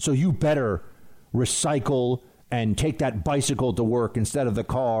stake. So you better recycle and take that bicycle to work instead of the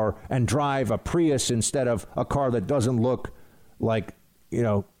car and drive a Prius instead of a car that doesn't look like,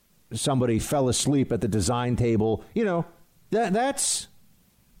 somebody fell asleep at the design table. That's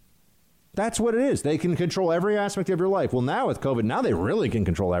what it is. They can control every aspect of your life. Well, now with COVID, now they really can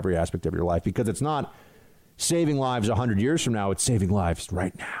control every aspect of your life, because it's not saving lives 100 years from now. It's saving lives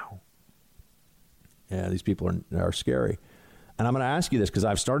right now. Yeah, these people are scary. And I'm going to ask you this because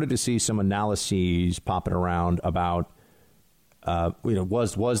I've started to see some analyses popping around about,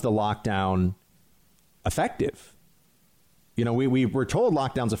 was the lockdown effective? We were told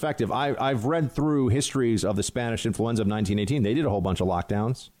lockdown's effective. I've read through histories of the Spanish influenza of 1918. They did a whole bunch of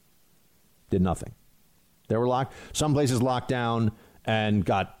lockdowns. Did nothing. They were locked. Some places locked down and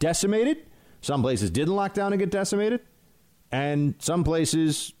got decimated. Some places didn't lock down and get decimated. And some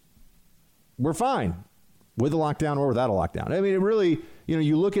places were fine with a lockdown or without a lockdown. I mean, it really,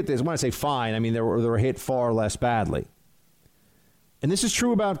 you look at this. When I say fine, I mean, they were hit far less badly. And this is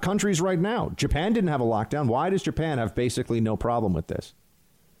true about countries right now. Japan didn't have a lockdown. Why does Japan have basically no problem with this?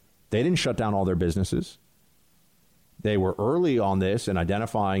 They didn't shut down all their businesses. They were early on this and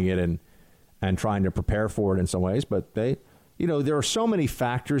identifying it and trying to prepare for it in some ways. But there are so many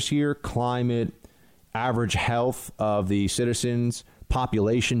factors here: climate, average health of the citizens,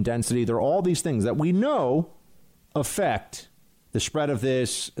 population density. There are all these things that we know affect the spread of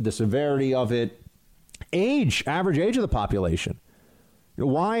this, the severity of it, average age of the population.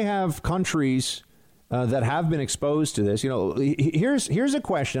 Why have countries that have been exposed to this? Here's a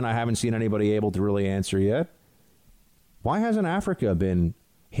question I haven't seen anybody able to really answer yet. Why hasn't Africa been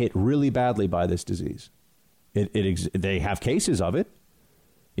hit really badly by this disease? They have cases of it.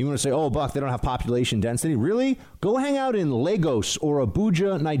 You want to say, oh, Buck, they don't have population density? Really? Go hang out in Lagos or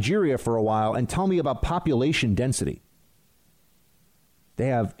Abuja, Nigeria for a while and tell me about population density. They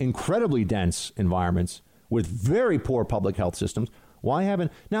have incredibly dense environments with very poor public health systems. Why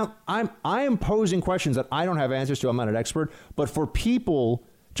haven't... Now, I am posing questions that I don't have answers to. I'm not an expert. But for people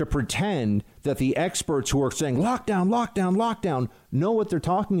to pretend that the experts who are saying lockdown, lockdown, lockdown know what they're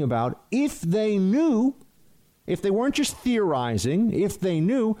talking about, if they knew, if they weren't just theorizing, if they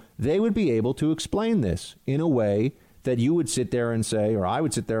knew, they would be able to explain this in a way that you would sit there and say, or I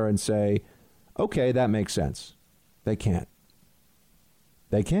would sit there and say, okay, that makes sense. They can't.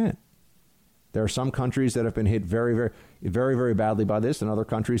 They can't. There are some countries that have been hit very, very, very, very badly by this, and other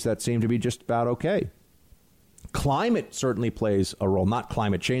countries that seem to be just about okay. Climate certainly plays a role, not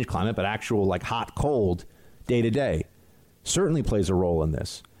climate change climate, but actual like hot, cold, day to day, certainly plays a role in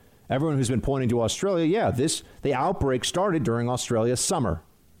this. Everyone who's been pointing to Australia, yeah, the outbreak started during Australia's summer.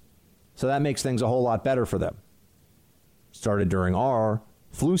 So that makes things a whole lot better for them. Started during our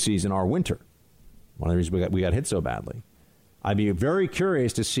flu season, our winter. One of the reasons we got hit so badly. I'd be very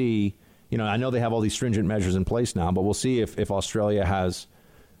curious to see, I know they have all these stringent measures in place now, but we'll see if Australia has,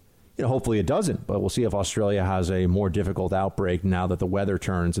 hopefully it doesn't, but we'll see if Australia has a more difficult outbreak now that the weather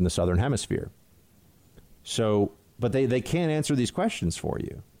turns in the southern hemisphere. So, but they can't answer these questions for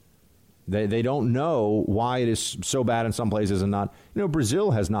you. They don't know why it is so bad in some places and not.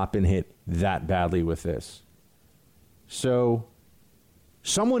 Brazil has not been hit that badly with this. So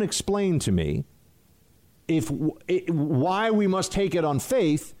someone explain to me why we must take it on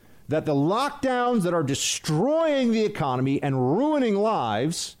faith that the lockdowns that are destroying the economy and ruining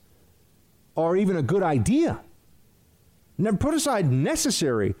lives are even a good idea. Now, put aside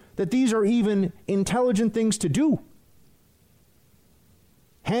necessary, that these are even intelligent things to do.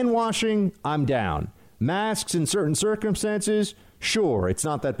 Hand washing, I'm down. Masks in certain circumstances, sure, it's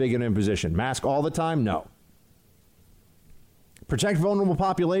not that big an imposition. Mask all the time, no. Protect vulnerable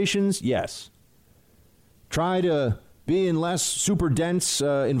populations, yes. Try to be in less super dense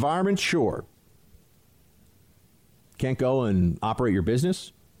environments, sure. Can't go and operate your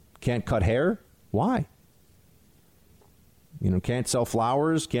business? Can't cut hair? Why? Can't sell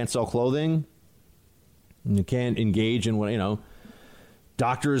flowers, can't sell clothing. You can't engage in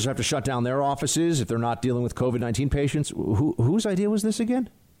doctors have to shut down their offices if they're not dealing with COVID-19 patients. Whose idea was this again?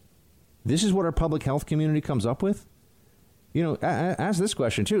 This is what our public health community comes up with? Ask this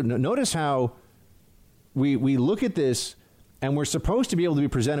question, too. Notice how we look at this and we're supposed to be able to be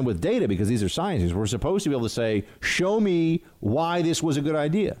presented with data because these are scientists. We're supposed to be able to say, show me why this was a good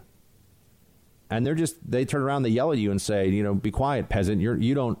idea. And they turn around, they yell at you and say, be quiet, peasant.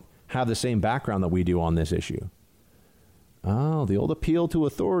 You don't have the same background that we do on this issue. Oh, the old appeal to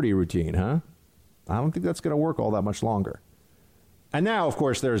authority routine, huh? I don't think that's going to work all that much longer. And now, of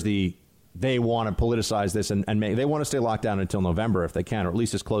course, there's they want to politicize this and they want to stay locked down until November if they can, or at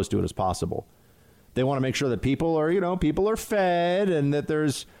least as close to it as possible. They want to make sure that people are fed and that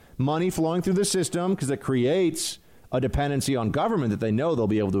there's money flowing through the system because it creates a dependency on government that they know they'll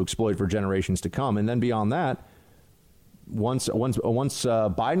be able to exploit for generations to come. And then beyond that, once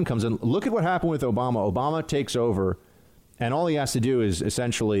Biden comes in, look at what happened with Obama. Obama takes over, and all he has to do is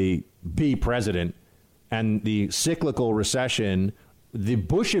essentially be president. And the cyclical recession, the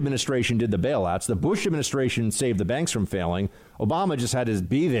Bush administration did the bailouts. The Bush administration saved the banks from failing. Obama just had to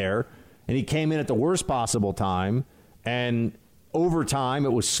be there, and he came in at the worst possible time. And over time,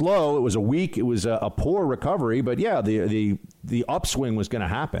 it was slow. It was it was a poor recovery. But yeah, the upswing was going to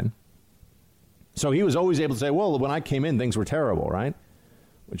happen. So he was always able to say, well, when I came in, things were terrible, right?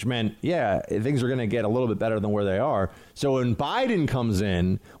 Which meant, yeah, things are going to get a little bit better than where they are. So when Biden comes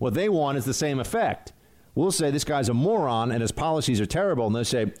in, what they want is the same effect. We'll say this guy's a moron and his policies are terrible. And they'll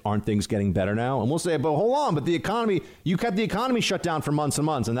say, aren't things getting better now? And we'll say, but hold on, but the economy, you kept the economy shut down for months and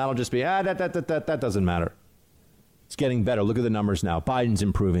months. And that'll just be, that doesn't matter. It's getting better. Look at the numbers now. Biden's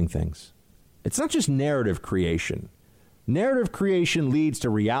improving things. It's not just narrative creation. Narrative creation leads to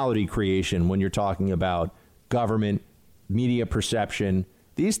reality creation when you're talking about government, media perception.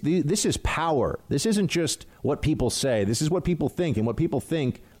 This is power. This isn't just what people say. This is what people think. And what people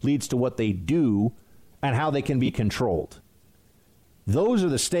think leads to what they do and how they can be controlled. Those are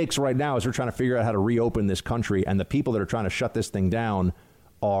the stakes right now as we're trying to figure out how to reopen this country. And the people that are trying to shut this thing down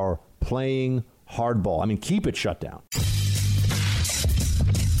are playing hardball. I mean, keep it shut down.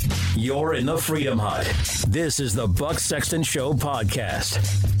 You're in the Freedom Hut. This is the Buck Sexton Show podcast.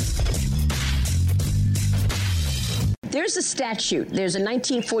 There's a statute. There's a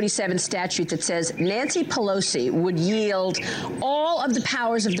 1947 statute that says Nancy Pelosi would yield all of the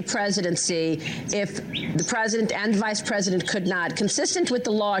powers of the presidency if the president and the vice president could not. Consistent with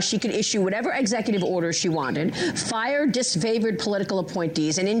the law, she could issue whatever executive order she wanted, fire disfavored political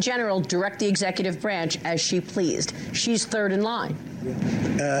appointees, and in general direct the executive branch as she pleased. She's third in line.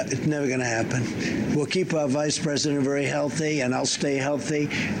 It's never going to happen. We'll keep our vice president very healthy, and I'll stay healthy.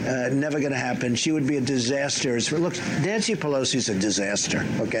 Never going to happen. She would be a disaster. Look, Nancy Pelosi's a disaster,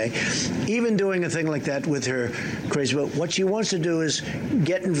 okay? Even doing a thing like that with her crazy vote, what she wants to do is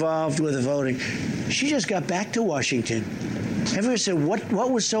get involved with the voting. She just got back to Washington. Everyone said,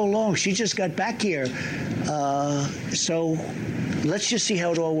 what was so long? She just got back here. So let's just see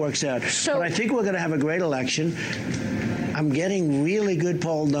how it all works out. But I think we're going to have a great election. I'm getting really good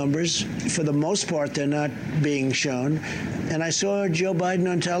poll numbers. For the most part, they're not being shown. And I saw Joe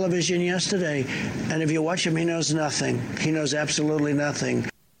Biden on television yesterday. And if you watch him, he knows nothing. He knows absolutely nothing.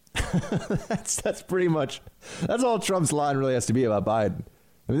 That's pretty much, that's all Trump's line really has to be about Biden.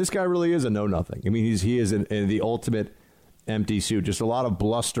 I mean, this guy really is a know-nothing. I mean, he is in the ultimate empty suit. Just a lot of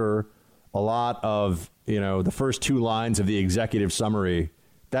bluster, a lot of, the first two lines of the executive summary.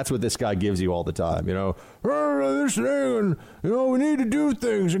 That's what this guy gives you all the time, this thing, and, we need to do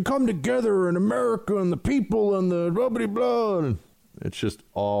things and come together, and America and the people and the blah. It's just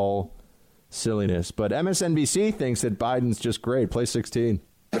all silliness. But MSNBC thinks that Biden's just great. Play 16.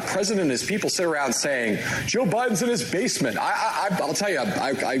 The president and his people sit around saying, Joe Biden's in his basement. I'll tell you,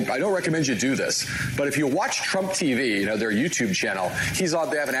 I don't recommend you do this. But if you watch Trump TV, their YouTube channel, he's on.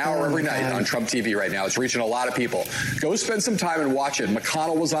 They have an hour every night on Trump TV right now. It's reaching a lot of people. Go spend some time and watch it.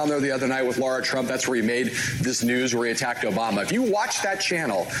 McConnell was on there the other night with Laura Trump. That's where he made this news where he attacked Obama. If you watch that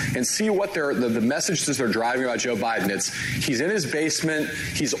channel and see what the messages they're driving about Joe Biden, he's in his basement,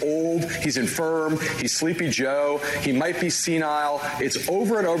 he's old, he's infirm, he's Sleepy Joe, he might be senile. It's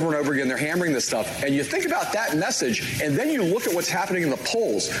over and over again. They're hammering this stuff. And you think about that message, and then you look at what's happening in the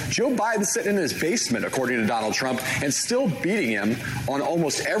polls. Joe Biden's sitting in his basement, according to Donald Trump, and still beating him on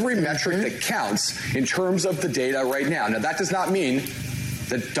almost every metric that counts in terms of the data right now. Now, that does not mean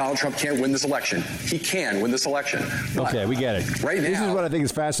that Donald Trump can't win this election. He can win this election. Okay, we get it. Right now. This is what I think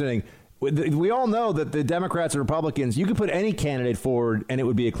is fascinating. We all know that the Democrats and Republicans, you could put any candidate forward and it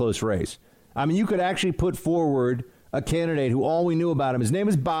would be a close race. I mean, you could actually put forward a candidate who all we knew about him, his name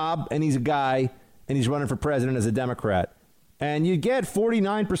is Bob, and he's a guy, and he's running for president as a Democrat. And you get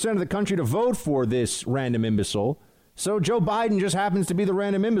 49% of the country to vote for this random imbecile. So Joe Biden just happens to be the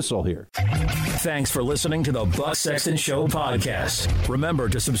random imbecile here. Thanks for listening to the Buck Sexton Show podcast. Remember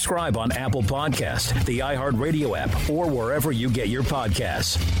to subscribe on Apple Podcast, the iHeartRadio app, or wherever you get your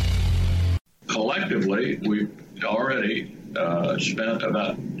podcasts. Collectively, we've already spent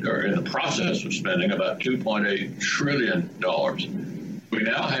about, or in the process of spending about $2.8 trillion. We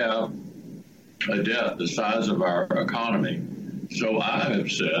now have a debt the size of our economy. So I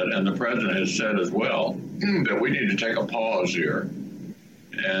have said, and the president has said as well, that we need to take a pause here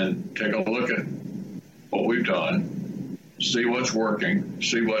and take a look at what we've done, see what's working,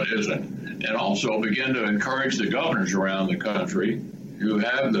 see what isn't, and also begin to encourage the governors around the country who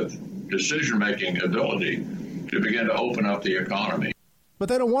have the decision-making ability to begin to open up the economy. But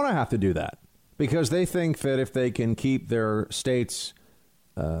they don't want to have to do that because they think that if they can keep their states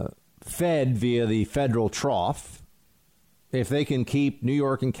fed via the federal trough, if they can keep New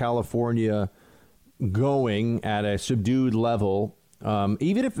York and California going at a subdued level,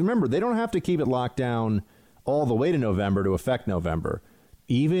 even if, remember, they don't have to keep it locked down all the way to November to affect November.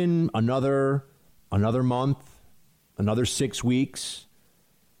 Even another month, another 6 weeks.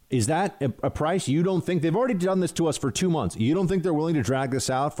 Is that a price you don't think? They've already done this to us for 2 months. You don't think they're willing to drag this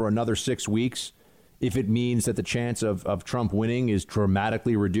out for another 6 weeks if it means that the chance of Trump winning is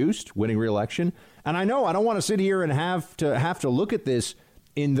dramatically reduced, winning re-election? And I know I don't want to sit here and have to look at this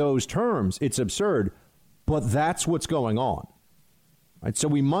in those terms. It's absurd, but that's what's going on. Right? So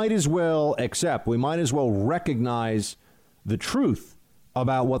we might as well accept, we might as well recognize the truth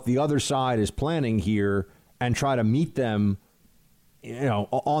about what the other side is planning here and try to meet them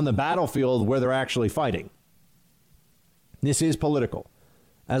on the battlefield where they're actually fighting. This is political.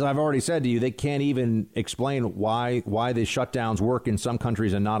 As I've already said to you, they can't even explain why the shutdowns work in some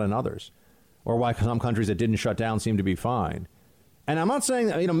countries and not in others, or why some countries that didn't shut down seem to be fine. And I'm not saying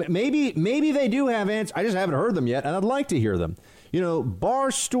that, maybe they do have answers. I just haven't heard them yet, and I'd like to hear them.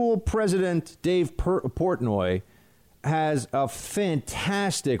 Barstool President Dave Portnoy has a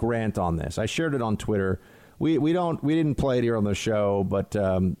fantastic rant on this. I shared it on Twitter. We didn't play it here on the show, but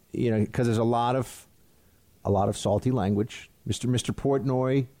because there's a lot of salty language. Mr.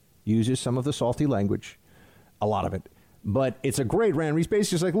 Portnoy uses some of the salty language, a lot of it. But it's a great rant. He's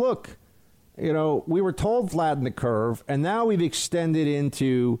basically just like, look, you know, we were told flatten the curve, and now we've extended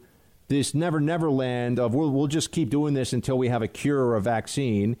into this never land of we'll just keep doing this until we have a cure or a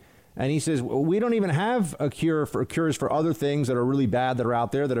vaccine. And he says we don't even have a cures for other things that are really bad that are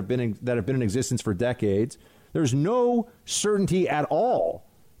out there that have been in existence for decades. There's no certainty at all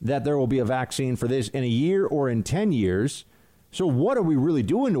that there will be a vaccine for this in a year or in 10 years. So what are we really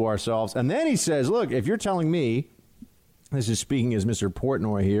doing to ourselves? And then he says, look, if you're telling me, this is speaking as Mr.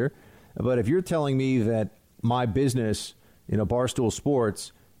 Portnoy here, but if you're telling me that my business, you know, Barstool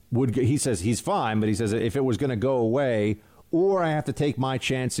Sports, he says he's fine, but he says if it was going to go away or I have to take my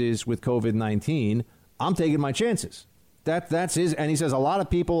chances with COVID-19, I'm taking my chances. That's his. And he says a lot of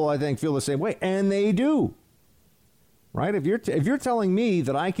people, I think, feel the same way. And they do. Right. If you're telling me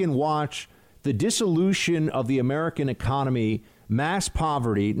that I can watch the dissolution of the American economy, mass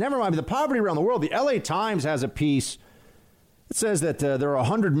poverty, never mind the poverty around the world. The LA Times has a piece. It says that there are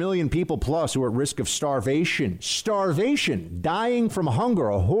 100 million people plus who are at risk of starvation, dying from hunger,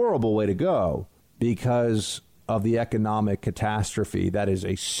 a horrible way to go because of the economic catastrophe. That is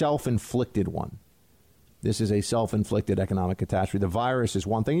a self-inflicted one. This is a self-inflicted economic catastrophe. The virus is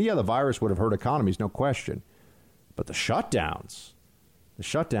one thing. Yeah, the virus would have hurt economies, no question. But the shutdowns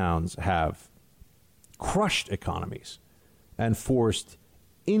have crushed economies and forced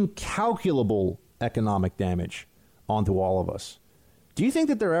incalculable economic damage onto all of us. Do you think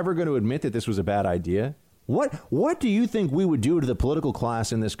that they're ever going to admit that this was a bad idea? What do you think we would do to the political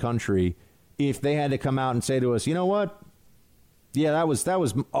class in this country if they had to come out and say to us, you know what? Yeah, that was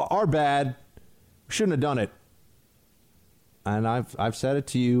our bad. We shouldn't have done it. And I've said it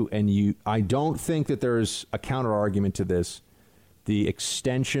to you, and I don't think that there's a counter argument to this. The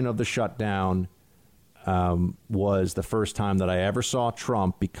extension of the shutdown was the first time that I ever saw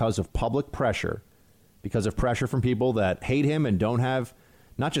Trump, because of public pressure, because of pressure from people that hate him and don't have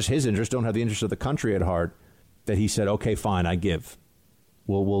not just his interest, don't have the interest of the country at heart, that he said, OK, fine, I give.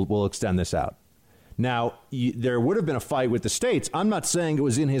 We'll extend this out. Now, there would have been a fight with the states. I'm not saying it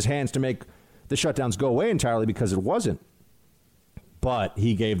was in his hands to make the shutdowns go away entirely, because it wasn't. But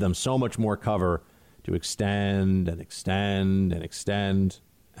he gave them so much more cover to extend and extend and extend.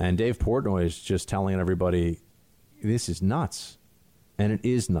 And Dave Portnoy is just telling everybody, this is nuts. And it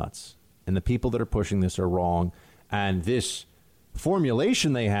is nuts. And the people that are pushing this are wrong. And this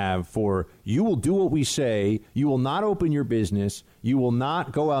formulation they have for you will do what we say, you will not open your business, you will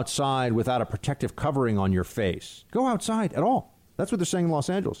not go outside without a protective covering on your face. Go outside at all. That's what they're saying in Los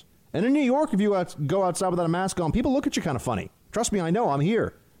Angeles. And in New York, if you go outside without a mask on, people look at you kind of funny. Trust me, I know. I'm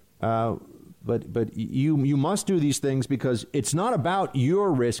here. But you must do these things because it's not about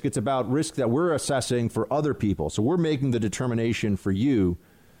your risk. It's about risk that we're assessing for other people. So we're making the determination for you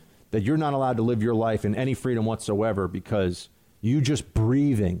that you're not allowed to live your life in any freedom whatsoever because you just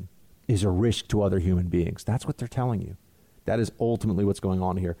breathing is a risk to other human beings. That's what they're telling you. That is ultimately what's going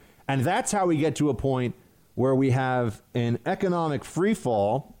on here. And that's how we get to a point where we have an economic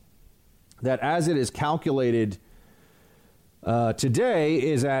freefall that, as it is calculated today,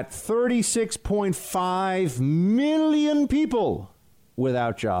 is at 36.5 million people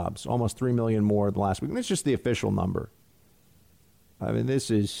without jobs, almost 3 million more than last week. And that's just the official number. I mean,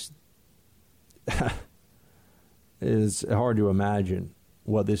 this is is hard to imagine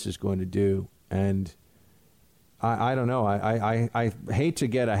what this is going to do. And I don't know. I hate to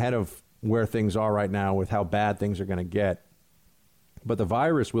get ahead of where things are right now with how bad things are going to get. But the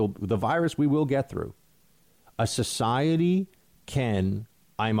virus we will get through. A society can,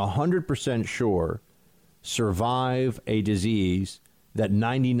 I'm 100% sure, survive a disease that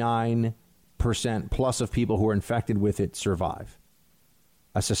 99% plus of people who are infected with it survive.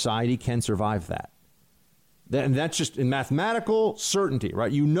 A society can survive that. And that's just in mathematical certainty,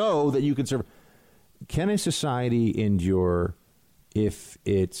 right? You know that you can survive. Can a society endure if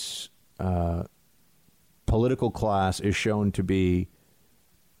its political class is shown to be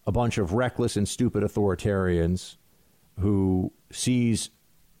a bunch of reckless and stupid authoritarians who seize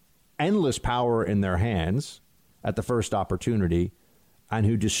endless power in their hands at the first opportunity and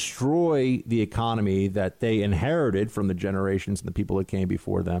who destroy the economy that they inherited from the generations and the people that came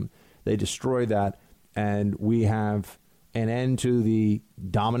before them? They destroy that, and we have an end to the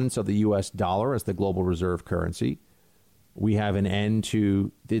dominance of the U.S. dollar as the global reserve currency. We have an end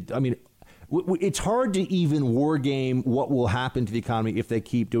to it's hard to even war game what will happen to the economy if they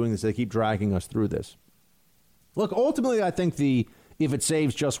keep doing this. They keep dragging us through this. Look, ultimately, I think if it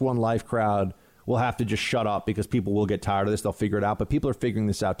saves just one life crowd will have to just shut up because people will get tired of this. They'll figure it out. But people are figuring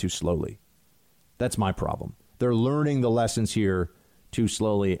this out too slowly. That's my problem. They're learning the lessons here too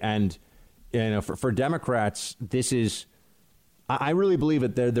slowly. And for Democrats, this is I really believe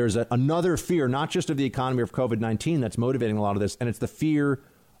that there's another fear, not just of the economy of COVID-19 that's motivating a lot of this, and it's the fear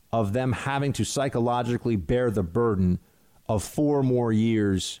of them having to psychologically bear the burden of 4 more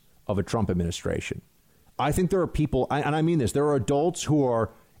years of a Trump administration. I think there are people, and I mean this, there are adults who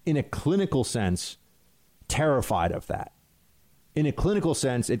are, in a clinical sense, terrified of that. In a clinical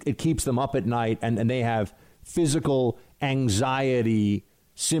sense, it keeps them up at night, and they have physical anxiety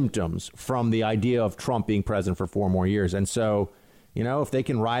symptoms from the idea of Trump being president for 4 more years. And so, you know, if they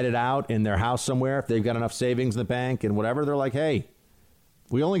can ride it out in their house somewhere, if they've got enough savings in the bank and whatever, they're like, hey,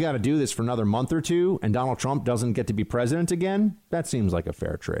 we only got to do this for another month or 2, and Donald Trump doesn't get to be president again. That seems like a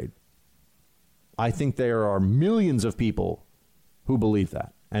fair trade. I think there are millions of people who believe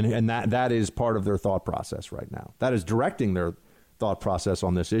that. And that is part of their thought process right now. That is directing their thought process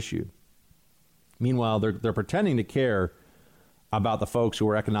on this issue. Meanwhile, they're pretending to care about the folks who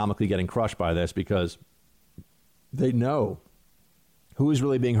are economically getting crushed by this because they know who is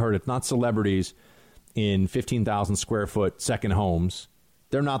really being hurt. It's not celebrities in 15,000 square foot second homes.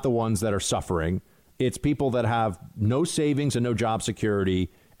 They're not the ones that are suffering. It's people that have no savings and no job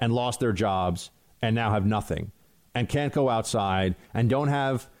security and lost their jobs and now have nothing and can't go outside and don't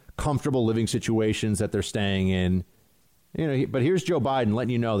have comfortable living situations that they're staying in. You know, but here's Joe Biden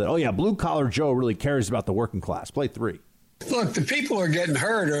letting you know that, oh, yeah, blue collar Joe really cares about the working class. Play 3. Look, the people who are getting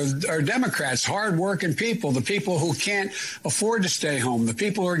hurt are Democrats, hardworking people, the people who can't afford to stay home, the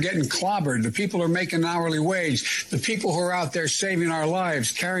people who are getting clobbered, the people who are making an hourly wage, the people who are out there saving our lives,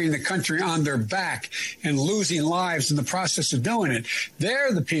 carrying the country on their back and losing lives in the process of doing it.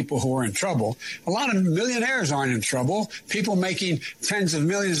 They're the people who are in trouble. A lot of millionaires aren't in trouble. People making tens of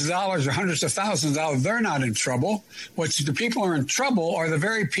millions of dollars or hundreds of thousands of dollars, they're not in trouble. The people who are in trouble are the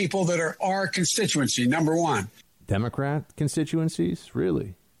very people that are our constituency, number one. Democrat constituencies?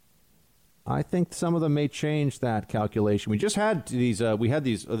 Really? I think some of them may change that calculation. We just had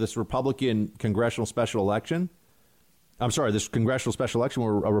this Republican congressional special election. I'm sorry, this congressional special election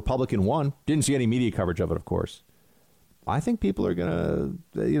where a Republican won. Didn't see any media coverage of it, of course. I think people are going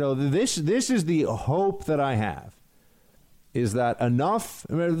to, you know, this is the hope that I have, is that enough,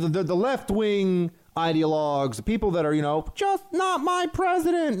 the left-wing ideologues, the people that are, you know, just not my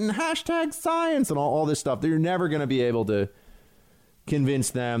president and hashtag science and all this stuff, they're never going to be able to convince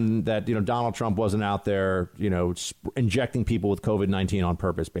them that, you know, Donald Trump wasn't out there, you know, injecting people with COVID-19 on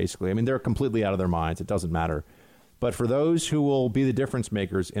purpose, basically. I mean, they're completely out of their minds. It doesn't matter. But for those who will be the difference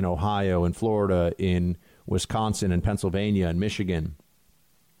makers in Ohio and Florida, in Wisconsin and Pennsylvania and Michigan,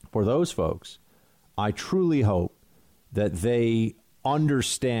 for those folks, I truly hope that they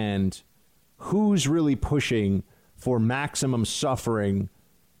understand who's really pushing for maximum suffering,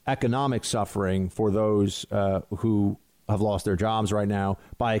 economic suffering for those who have lost their jobs right now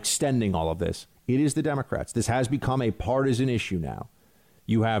by extending all of this. It is the Democrats. This has become a partisan issue now.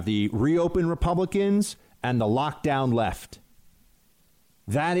 You have the reopen Republicans and the lockdown left.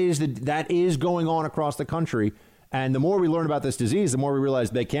 That is going on across the country. And the more we learn about this disease, the more we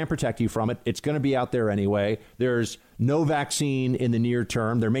realize they can't protect you from it. It's going to be out there anyway. There's no vaccine in the near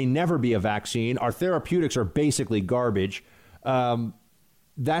term. There may never be a vaccine. Our therapeutics are basically garbage.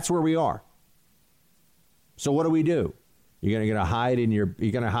 That's where we are. So what do we do? You're going to hide in your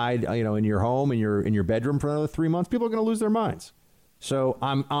in your home, in your bedroom for another 3 months. People are going to lose their minds. So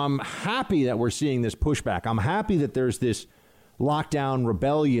I'm happy that we're seeing this pushback. I'm happy that there's this lockdown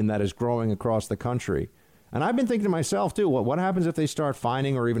rebellion that is growing across the country. And I've been thinking to myself, too, what happens if they start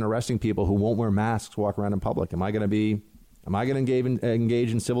finding or even arresting people who won't wear masks, walk around in public? Am I going to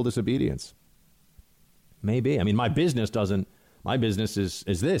engage in civil disobedience? Maybe. I mean, my business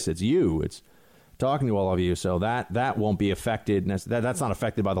is this. It's you. It's talking to all of you. So that won't be affected. That's not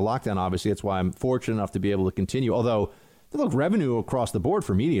affected by the lockdown, obviously. That's why I'm fortunate enough to be able to continue. Although, look, revenue across the board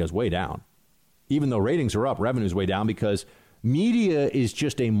for media is way down. Even though ratings are up, revenue is way down because media is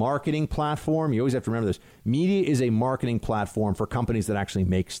just a marketing platform. You always have to remember this. Media is a marketing platform for companies that actually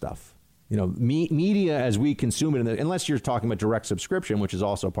make stuff. You know, media as we consume it, unless you're talking about direct subscription, which is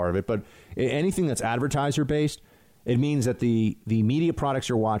also part of it. But anything that's advertiser based, it means that the media products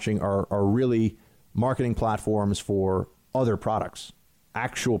you're watching are really marketing platforms for other products,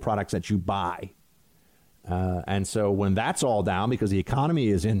 actual products that you buy. And so when that's all down because the economy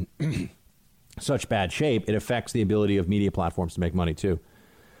is in such bad shape, it affects the ability of media platforms to make money, too.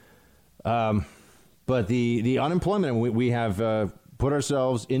 But the unemployment, we have put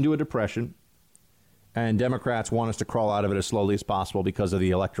ourselves into a depression, and Democrats want us to crawl out of it as slowly as possible because of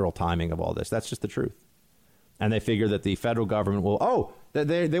the electoral timing of all this. That's just the truth. And they figure that the federal government will,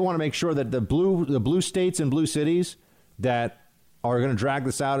 they want to make sure that the blue states and blue cities that are going to drag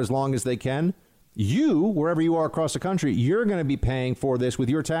this out as long as they can, You, wherever you are across the country, you're going to be paying for this with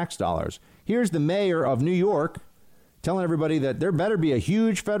your tax dollars. Here's the mayor of New York telling everybody that there better be a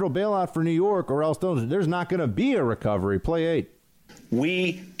huge federal bailout for New York or else there's not going to be a recovery. Play 8.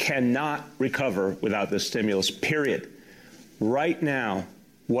 We cannot recover without this stimulus, period. Right now,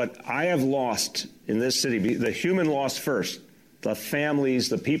 what I have lost in this city, the human loss first, the families,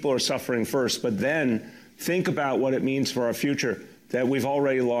 the people are suffering first, but then think about what it means for our future, that we've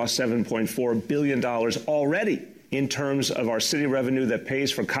already lost $7.4 billion already in terms of our city revenue that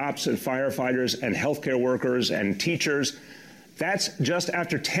pays for cops and firefighters and healthcare workers and teachers. That's just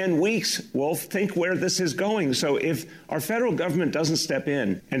after 10 weeks. Well, think where this is going. So if our federal government doesn't step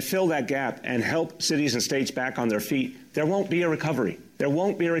in and fill that gap and help cities and states back on their feet, there won't be a recovery. There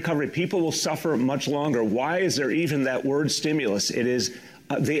won't be a recovery. People will suffer much longer. Why is there even that word stimulus? It is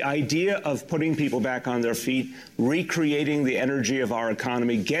the idea of putting people back on their feet, recreating the energy of our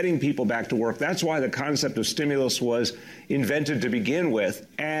economy, getting people back to work. That's why the concept of stimulus was invented to begin with.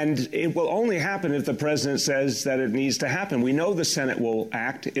 And it will only happen if the president says that it needs to happen. We know the Senate will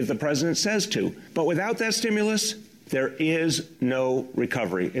act if the president says to. But without that stimulus, there is no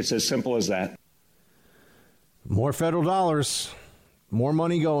recovery. It's as simple as that. More federal dollars, more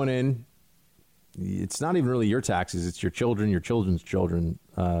money going in. It's not even really your taxes. It's your children, your children's children,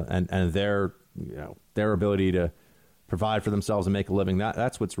 and their ability to provide for themselves and make a living.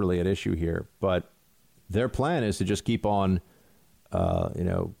 That's what's really at issue here. But their plan is to just keep on,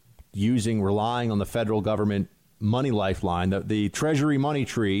 relying on the federal government money lifeline. The Treasury money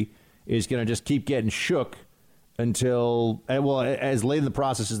tree is going to just keep getting shook until, as late in the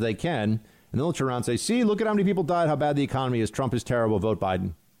process as they can. And then they'll turn around and say, see, look at how many people died, how bad the economy is. Trump is terrible. Vote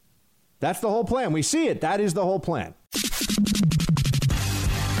Biden. That's the whole plan. We see it. That is the whole plan.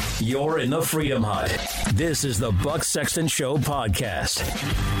 You're in the Freedom Hut. This is the Buck Sexton Show podcast.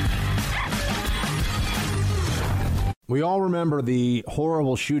 We all remember the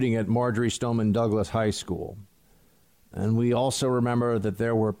horrible shooting at Marjory Stoneman Douglas High School. And we also remember that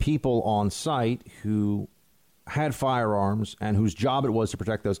there were people on site who had firearms and whose job it was to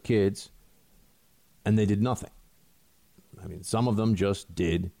protect those kids, and they did nothing. I mean, some of them just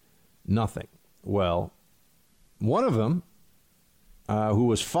did nothing. Well, one of them, who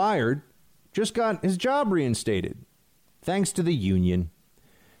was fired, just got his job reinstated, thanks to the union.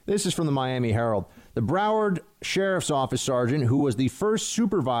 This is from the Miami Herald. The Broward Sheriff's Office sergeant, who was the first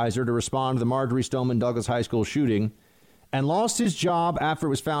supervisor to respond to the Marjory Stoneman Douglas High School shooting, and lost his job after it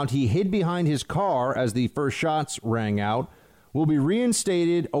was found he hid behind his car as the first shots rang out, will be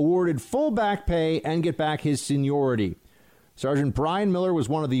reinstated, awarded full back pay, and get back his seniority. Sergeant Brian Miller was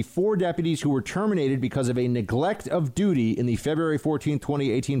one of the 4 deputies who were terminated because of a neglect of duty in the February 14,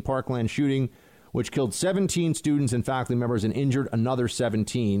 2018 Parkland shooting, which killed 17 students and faculty members and injured another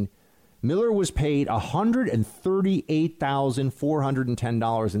 17. Miller was paid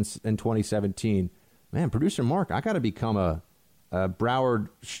 $138,410 in 2017. Man, producer Mark, I got to become a Broward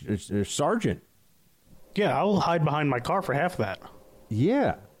sergeant. Yeah, I'll hide behind my car for half that.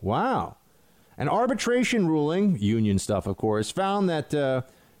 Yeah, wow. An arbitration ruling, union stuff, of course, found that the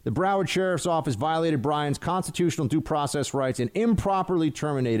Broward Sheriff's Office violated Brian's constitutional due process rights and improperly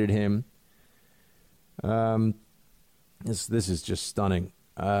terminated him. This is just stunning.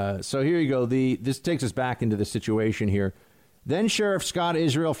 So here you go. This takes us back into the situation here. Then Sheriff Scott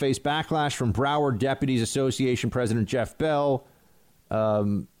Israel faced backlash from Broward Deputies Association President Jeff Bell,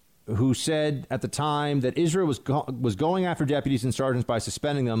 who said at the time that Israel was going after deputies and sergeants by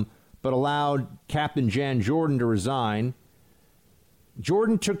suspending them, but allowed Captain Jan Jordan to resign.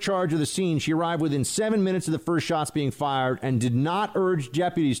 Jordan took charge of the scene. She arrived within 7 minutes of the first shots being fired and did not urge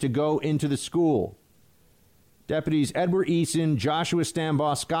deputies to go into the school. Deputies Edward Eason, Joshua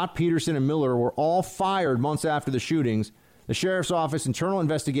Stambaugh, Scott Peterson, and Miller were all fired months after the shootings. The Sheriff's Office internal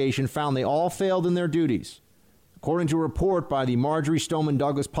investigation found they all failed in their duties. According to a report by the Marjory Stoneman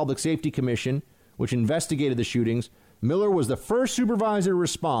Douglas Public Safety Commission, which investigated the shootings, Miller was the first supervisor to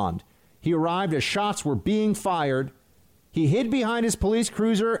respond. He arrived as shots were being fired. He hid behind his police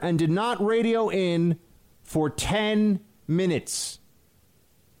cruiser and did not radio in for 10 minutes.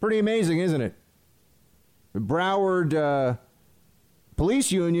 Pretty amazing, isn't it? The Broward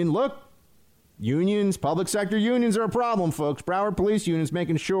Police Union, look, unions, public sector unions are a problem, folks. Broward Police Union is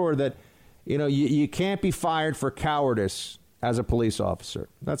making sure that, you can't be fired for cowardice as a police officer.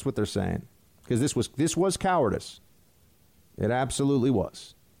 That's what they're saying. Because this was cowardice. It absolutely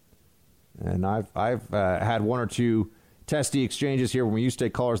was. And I've had one or two testy exchanges here when we used to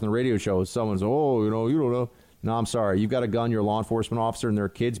take callers on the radio show. Someone's, you don't know. No, I'm sorry. You've got a gun. You're a law enforcement officer, and there are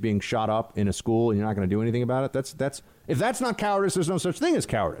kids being shot up in a school, and you're not going to do anything about it. If that's not cowardice, there's no such thing as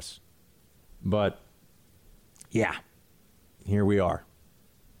cowardice. But, yeah, here we are.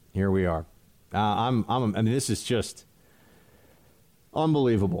 I mean, this is just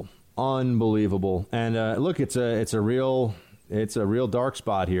unbelievable. And look, it's a real dark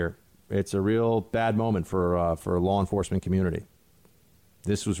spot here. It's a real bad moment for a law enforcement community.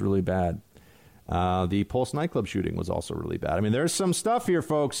 This was really bad. The Pulse nightclub shooting was also really bad. I mean, there's some stuff here,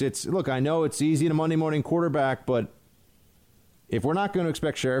 folks. Look, I know it's easy to Monday morning quarterback, but if we're not going to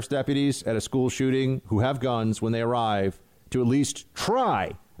expect sheriff's deputies at a school shooting who have guns when they arrive to at least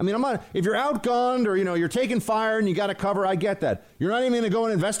try. I mean, if you're outgunned or, you're taking fire and you got to cover, I get that. You're not even going to go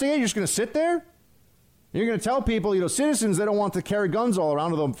and investigate? You're just going to sit there? You're going to tell people, citizens, they don't want to carry guns all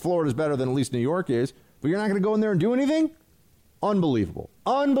around, although Florida's better than at least New York is, but you're not going to go in there and do anything? Unbelievable.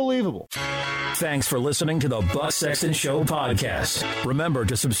 Thanks for listening to the Buck Sexton Show podcast. Remember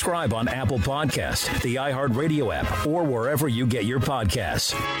to subscribe on Apple Podcast, the iHeartRadio app, or wherever you get your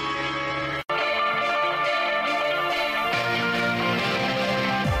podcasts.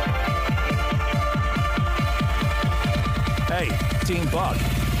 Hey, Team Buck,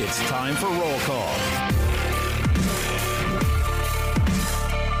 it's time for roll call.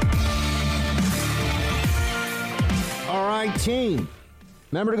 All right, team.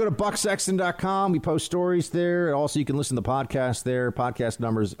 Remember to go to bucksexton.com. We post stories there. Also, you can listen to the podcast there. Podcast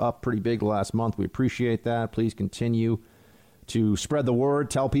numbers up pretty big the last month. We appreciate that. Please continue to spread the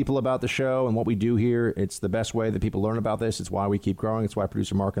word. Tell people about the show and what we do here. It's the best way that people learn about this. It's why we keep growing. It's why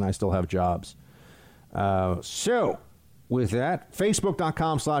producer Mark and I still have jobs. So, with that,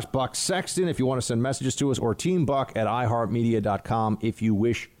 Facebook.com/BuckSexton if you want to send messages to us, or TeamBuck@iHeartMedia.com if you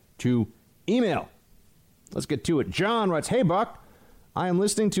wish to email. Let's get to it. John writes, "Hey, Buck. I am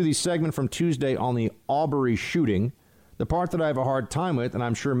listening to the segment from Tuesday on the Aubrey shooting. The part that I have a hard time with, and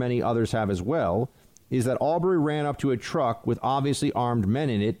I'm sure many others have as well, is that Aubrey ran up to a truck with obviously armed men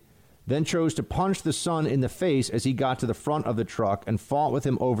in it, then chose to punch the son in the face as he got to the front of the truck and fought with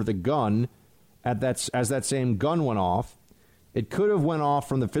him over the gun as that same gun went off. It could have went off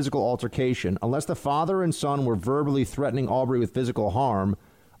from the physical altercation. Unless the father and son were verbally threatening Aubrey with physical harm,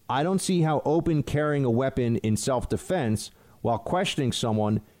 I don't see how open carrying a weapon in self-defense while questioning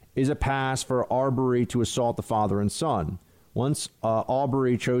someone is a pass for Aubrey to assault the father and son. Once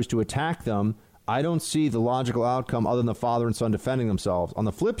Aubrey chose to attack them, I don't see the logical outcome other than the father and son defending themselves. On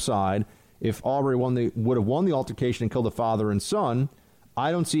the flip side, if Aubrey would have won the altercation and killed the father and son,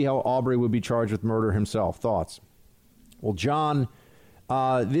 I don't see how Aubrey would be charged with murder himself. Thoughts?" Well, John,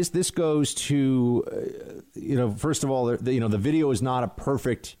 this goes to, first of all, the video is not a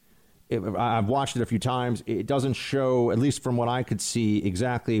perfect. I've watched it a few times. It doesn't show, at least from what I could see,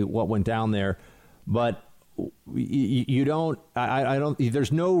 exactly what went down there. But you don't. I don't.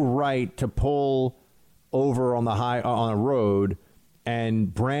 There's no right to pull over on a road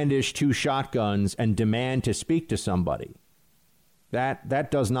and brandish two shotguns and demand to speak to somebody.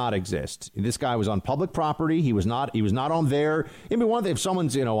 That does not exist. This guy was on public property. He was not on there. It'd be one thing if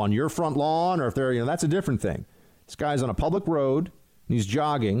someone's on your front lawn, or if they're that's a different thing. This guy's on a public road and he's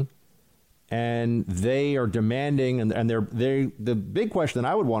jogging, and they are demanding, and the big question that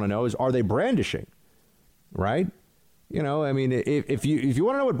I would want to know is, are they brandishing? Right? If you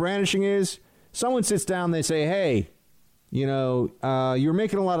want to know what brandishing is, someone sits down, they say, "Hey, you're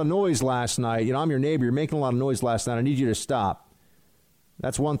making a lot of noise last night. I'm your neighbor. You're making a lot of noise last night. I need you to stop."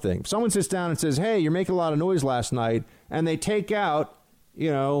 That's one thing. If someone sits down and says, "Hey, you're making a lot of noise last night," and they take out,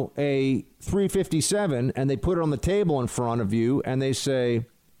 a .357 and they put it on the table in front of you and they say,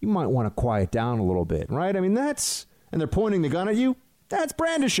 "You might want to quiet down a little bit," right? I mean, and they're pointing the gun at you. That's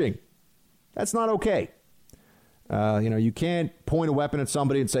brandishing. That's not okay. You can't point a weapon at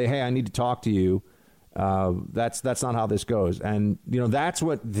somebody and say, "Hey, I need to talk to you." That's not how this goes. And,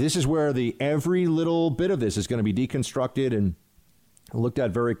 this is where every little bit of this is going to be deconstructed and looked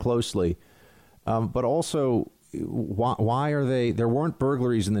at very closely. But also, why are there weren't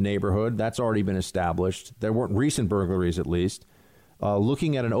burglaries in the neighborhood. That's already been established. There weren't recent burglaries, at least.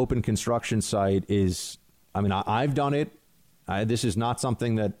 Looking at an open construction site I've done it. This is not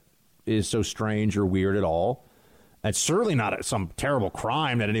something that is so strange or weird at all. It's certainly not some terrible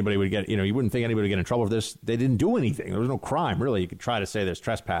crime that anybody would get. You wouldn't think anybody would get in trouble for this. They didn't do anything. There was no crime, really. You could try to say there's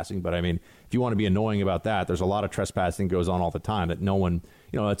trespassing, but if you want to be annoying about that, there's a lot of trespassing goes on all the time that no one,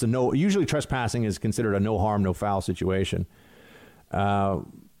 it's usually trespassing is considered a no harm, no foul situation.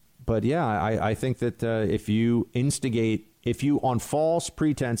 But yeah, I think that if you on false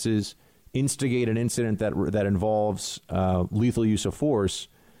pretenses instigate an incident that involves lethal use of force,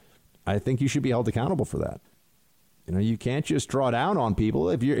 I think you should be held accountable for that. You can't just draw down on people.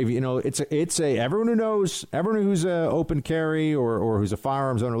 Everyone who's open carry or who's a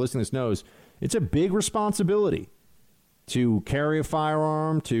firearms owner listening to this knows It's a big responsibility to carry a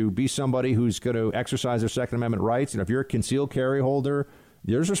firearm, to be somebody who's going to exercise their Second Amendment rights. If you're a concealed carry holder,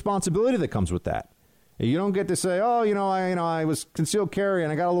 there's responsibility that comes with that. You don't get to say, oh, I was concealed carry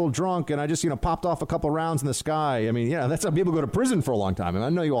and I got a little drunk and I just, popped off a couple rounds in the sky. I mean, that's how people go to prison for a long time. And I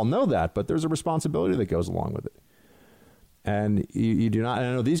know you all know that, but there's a responsibility that goes along with it. And you do not, and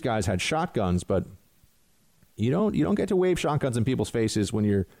I know these guys had shotguns, but you don't get to wave shotguns in people's faces when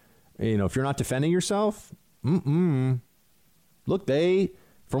you're, if you're not defending yourself. Look,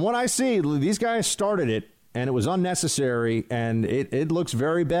 from what I see, these guys started it. And it was unnecessary, and it looks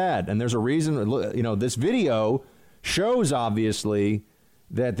very bad. And there's a reason, this video shows, obviously,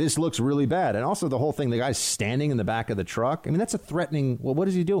 that this looks really bad. And also the whole thing, the guy's standing in the back of the truck. I mean, that's a threatening, well, what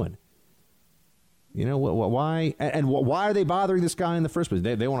is he doing? Why? And why are they bothering this guy in the first place?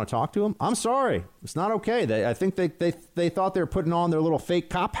 They want to talk to him? I'm sorry. It's not okay. I think they thought they were putting on their little fake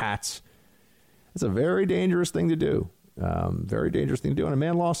cop hats. It's a very dangerous thing to do. Very dangerous thing to do. And a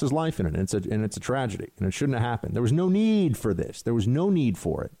man lost his life in it. And it's a tragedy. And it shouldn't have happened. There was no need for this. There was no need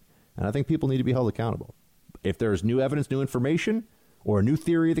for it. And I think people need to be held accountable. If there's new evidence, new information, or a new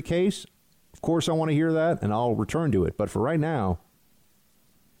theory of the case, of course I want to hear that, and I'll return to it. But for right now,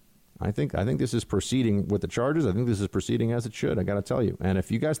 I think this is proceeding with the charges. I think this is proceeding as it should. I got to tell you. And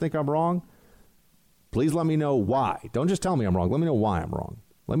if you guys think I'm wrong, please let me know why. Don't just tell me I'm wrong. Let me know why I'm wrong.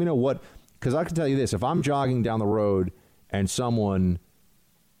 Let me know what. Because I can tell you this. If I'm jogging down the road and someone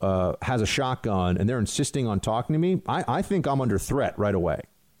has a shotgun and they're insisting on talking to me, I think I'm under threat right away.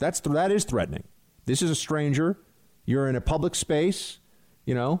 That is threatening. This is a stranger. You're in a public space.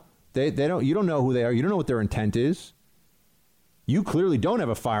 You don't know who they are. You don't know what their intent is. You clearly don't have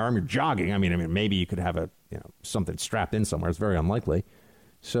a firearm. You're jogging. I mean, maybe you could have something strapped in somewhere. It's very unlikely.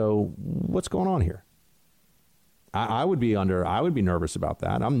 So what's going on here? I would be nervous about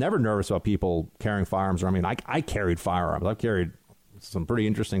that. I'm never nervous about people carrying firearms. I mean, I carried firearms. I've carried some pretty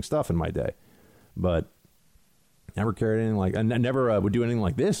interesting stuff in my day, but never carried anything I never would do anything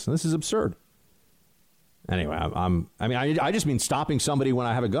like this. This is absurd. Anyway, I just mean stopping somebody when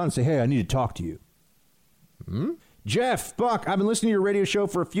I have a gun and say, hey, I need to talk to you. Jeff, Buck, I've been listening to your radio show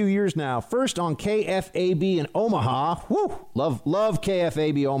for a few years now. First on KFAB in Omaha. Woo! Love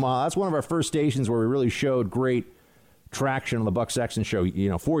KFAB Omaha. That's one of our first stations where we really showed great traction on the Buck Sexton Show,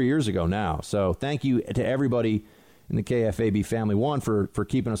 4 years ago now. So thank you to everybody in the KFAB family, one, for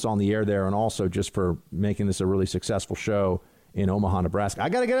keeping us on the air there, and also just for making this a really successful show in Omaha, Nebraska. I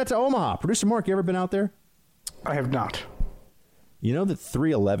got to get out to Omaha. Producer Mark, you ever been out there? I have not. You know that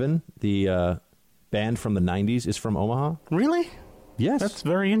 311, the band from the 90s, is from Omaha? Really? Yes. That's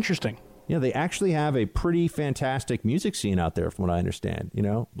very interesting. Yeah, they actually have a pretty fantastic music scene out there, from what I understand.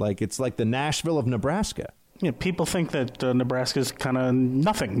 It's like the Nashville of Nebraska. Yeah, people think that Nebraska's kind of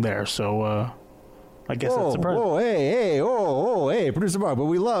nothing there, so I guess that's surprising. Hey, Producer Mark, but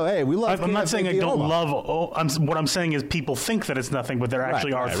we love. I'm not saying I don't love. What I'm saying is people think that it's nothing, but there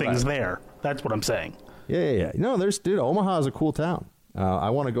actually are things there. That's what I'm saying. Yeah. No, Omaha is a cool town.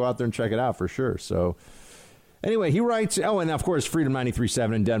 I want to go out there and check it out for sure. So, anyway, he writes. Oh, and of course, Freedom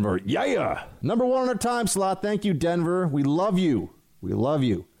 93.7 in Denver. Yeah, number one on our time slot. Thank you, Denver. We love you. We love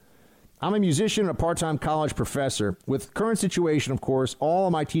you. I'm a musician and a part-time college professor. With current situation, of course, all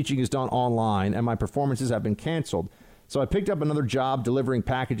of my teaching is done online, and my performances have been canceled. So I picked up another job delivering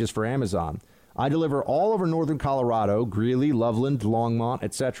packages for Amazon. I deliver all over northern Colorado, Greeley, Loveland, Longmont,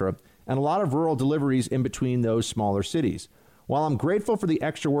 etc., and a lot of rural deliveries in between those smaller cities. While I'm grateful for the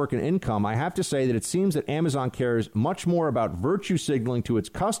extra work and income, I have to say that it seems that Amazon cares much more about virtue signaling to its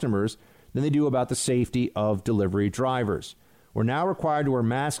customers than they do about the safety of delivery drivers. We're now required to wear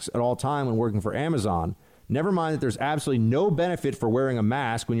masks at all time when working for Amazon. Never mind that there's absolutely no benefit for wearing a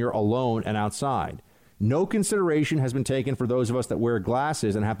mask when you're alone and outside. No consideration has been taken for those of us that wear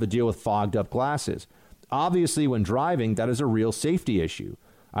glasses and have to deal with fogged up glasses. Obviously, when driving, that is a real safety issue.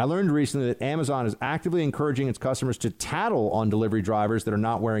 I learned recently that Amazon is actively encouraging its customers to tattle on delivery drivers that are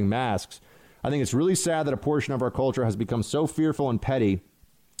not wearing masks. I think it's really sad that a portion of our culture has become so fearful and petty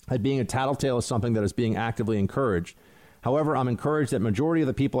that being a tattletale is something that is being actively encouraged. However, I'm encouraged that majority of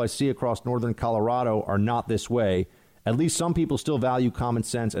the people I see across northern Colorado are not this way. At least some people still value common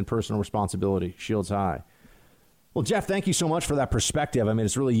sense and personal responsibility. Shields high. Well, Jeff, thank you so much for that perspective. I mean,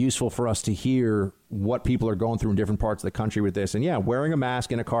 it's really useful for us to hear what people are going through in different parts of the country with this. And yeah, wearing a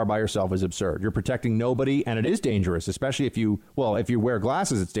mask in a car by yourself is absurd. You're protecting nobody, and it is dangerous, especially if you wear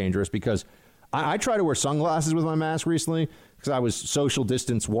glasses, it's dangerous because I try to wear sunglasses with my mask recently because I was social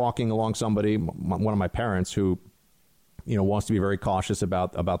distance walking along somebody, one of my parents who, wants to be very cautious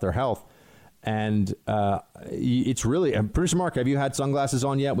about their health. And it's really, Producer Mark, have you had sunglasses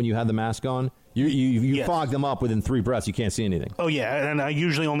on yet when you had the mask on? You Yes. fog them up within 3 breaths. You can't see anything. Oh, yeah, and I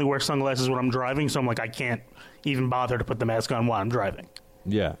usually only wear sunglasses when I'm driving, so I'm like, I can't even bother to put the mask on while I'm driving.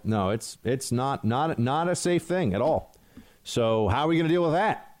 Yeah, no, it's not a safe thing at all. So how are we going to deal with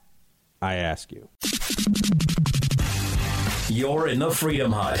that? I ask you. You're in the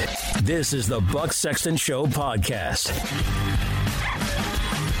Freedom Hut. This is the Buck Sexton Show podcast.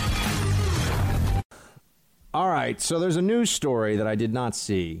 All right, so there's a news story that I did not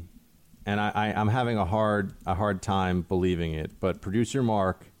see, and I'm having a hard time believing it. But Producer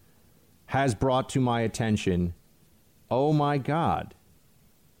Mark has brought to my attention, oh my God,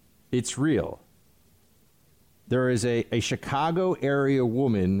 it's real. There is a Chicago area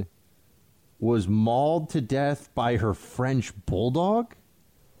woman was mauled to death by her French bulldog.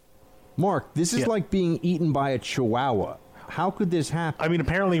 Mark, this is like being eaten by a chihuahua. How could this happen? I mean,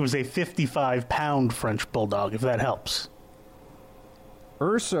 apparently it was a 55-pound French bulldog, if that helps.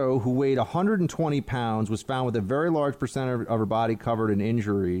 Urso, who weighed 120 pounds, was found with a very large percent of her body covered in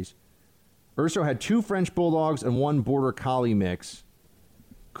injuries. Urso had 2 French bulldogs and 1 border collie mix.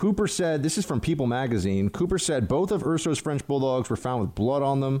 Cooper said, this is from People magazine, Cooper said both of Urso's French bulldogs were found with blood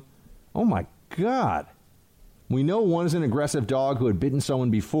on them. Oh my God. We know one is an aggressive dog who had bitten someone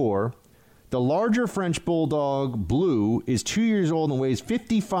before. The larger French bulldog, Blue, is 2 years old and weighs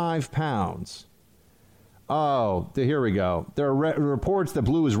 55 pounds. Oh, here we go. There are reports that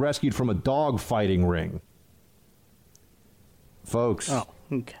Blue was rescued from a dog fighting ring. Folks. Oh,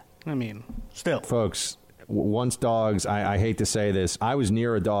 okay. I mean, still. Folks, once dogs, I hate to say this, I was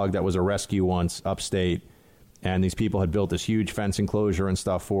near a dog that was a rescue once upstate, and these people had built this huge fence enclosure and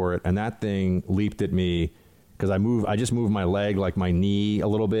stuff for it, and that thing leaped at me because I just moved my leg, like my knee, a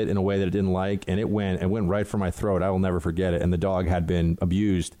little bit in a way that it didn't like, and it went right for my throat. I will never forget it. And the dog had been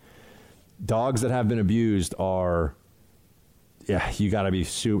abused. Dogs that have been abused are, you got to be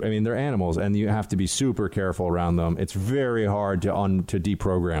super. I mean, they're animals, and you have to be super careful around them. It's very hard to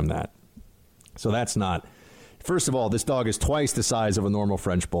deprogram that. So that's not. First of all, this dog is twice the size of a normal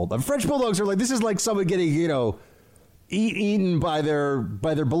French bulldog. French bulldogs are like, this is like someone getting, eaten by their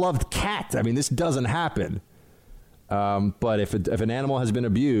beloved cat. I mean, this doesn't happen. But if an animal has been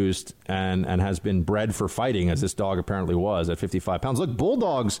abused and has been bred for fighting, as this dog apparently was at 55 pounds. Look,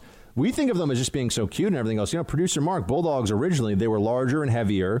 bulldogs, we think of them as just being so cute and everything else. Producer Mark, bulldogs originally, they were larger and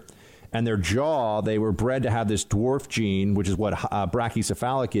heavier, and their jaw, they were bred to have this dwarf gene, which is what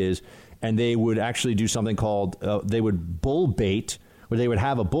brachycephalic is, and they would actually do something called, they would bull bait, where they would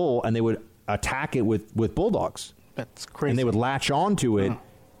have a bull and they would attack it with bulldogs. That's crazy. And they would latch onto it.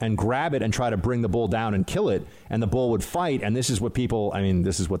 And grab it and try to bring the bull down and kill it, and the bull would fight. And this is what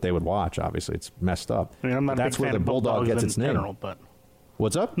this is what they would watch. Obviously, it's messed up. I mean, I'm not that's a big where fan the of bulldog gets in its name. general, but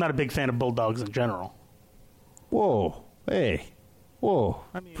what's up? Not a big fan of bulldogs in general. Whoa, hey, whoa,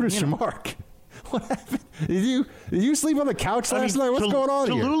 Producer Mark, what happened? Did you sleep on the couch last night? What's going on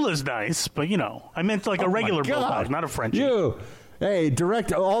here? Tallulah's nice, but I meant like a regular bulldog, not a Frenchie. Hey,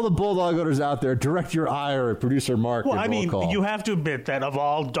 direct all the bulldog owners out there. Direct your ire at Producer Mark. Well, I mean, you have to admit that of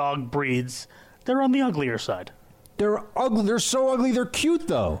all dog breeds, they're on the uglier side. They're ugly. They're so ugly. They're cute,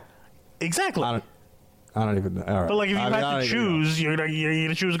 though. Exactly. I don't even know. All right. But like, if you had to choose, you're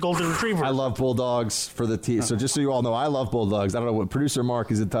gonna choose a golden retriever. I love bulldogs for the teeth. So just so you all know, I love bulldogs. I don't know what Producer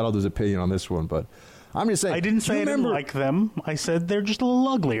Mark is entitled to his opinion on this one, but I'm just saying. I didn't say I didn't like them. I said they're just a little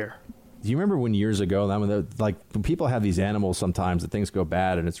uglier. Do you remember when years ago, when people have these animals sometimes that things go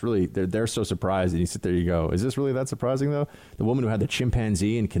bad, and it's really, they're so surprised, and you sit there, you go, is this really that surprising, though? The woman who had the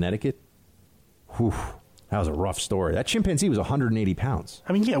chimpanzee in Connecticut, whew, that was a rough story. That chimpanzee was 180 pounds.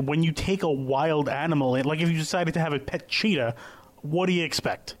 I mean, yeah, when you take a wild animal, like if you decided to have a pet cheetah, what do you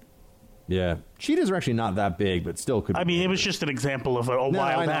expect? Yeah. Cheetahs are actually not that big, but still could be. I mean, it was just an example of a wild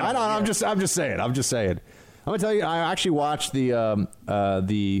animal. I know. I'm just saying. I'm going to tell you, I actually watched the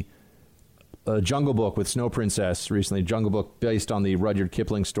Jungle Book with Snow Princess recently. Jungle Book based on the Rudyard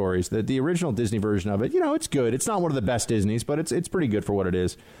Kipling stories. The original Disney version of it, it's good. It's not one of the best Disneys, but it's pretty good for what it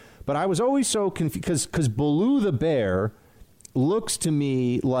is. But I was always so confused because Baloo the bear looks to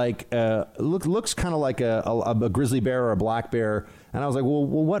me like looks kind of like a grizzly bear or a black bear, and I was like, well,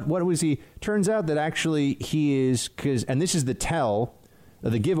 what was he? Turns out that actually he is, and this is the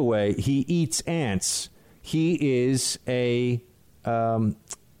giveaway. He eats ants. He is a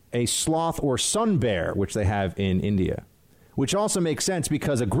sloth or sun bear, which they have in India, which also makes sense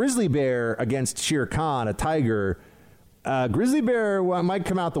because a grizzly bear against Shere Khan, a tiger, grizzly bear might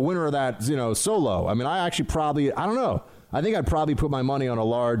come out the winner of that, solo. I mean, I don't know. I think I'd probably put my money on a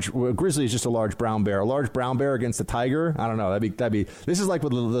large. Grizzly is just a large brown bear. A large brown bear against a tiger. I don't know. That'd be. This is like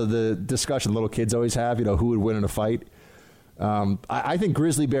what the discussion little kids always have. Who would win in a fight? I think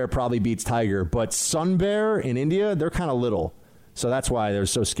grizzly bear probably beats tiger, but sun bear in India, they're kind of little, so that's why they're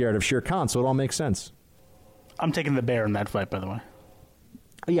so scared of Shere Khan. So it all makes sense. I'm taking the bear in that fight, by the way.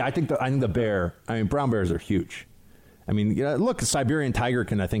 Yeah, I think the bear. I mean, brown bears are huge. I mean, look, a Siberian tiger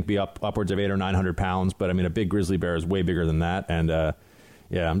can, I think, be upwards of 800 or 900 pounds, but I mean, a big grizzly bear is way bigger than that. And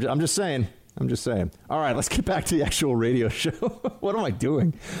yeah, I'm just saying. All right, let's get back to the actual radio show. What am I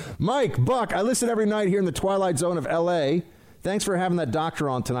doing? Mike, Buck, I listen every night here in the Twilight Zone of L.A. Thanks for having that doctor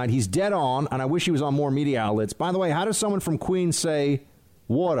on tonight. He's dead on, and I wish he was on more media outlets. By the way, how does someone from Queens say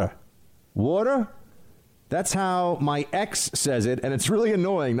water? Water? That's how my ex says it, and it's really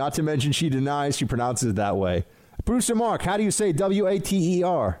annoying, not to mention she denies she pronounces it that way. Bruce and Mark, how do you say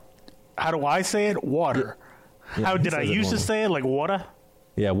W-A-T-E-R? How do I say it? Water. Yeah, how did I used to say it? Like water?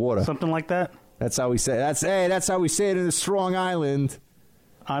 Yeah, water. Something like that? That's how we say it. That's how we say it in the Strong Island.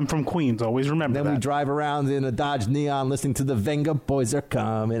 I'm from Queens. Always remember that. Then we drive around in a Dodge Neon listening to the Venga Boys Are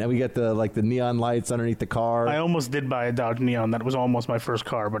Coming, and we get the neon lights underneath the car. I almost did buy a Dodge Neon. That was almost my first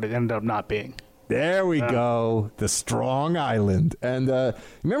car, but it ended up not being. There we go. The Strong Island. And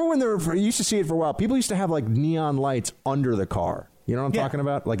remember when you used to see it for a while? People used to have like neon lights under the car. You know what I'm talking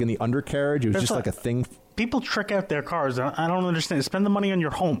about? Like in the undercarriage. It was just like a thing. People trick out their cars. I don't understand. Spend the money on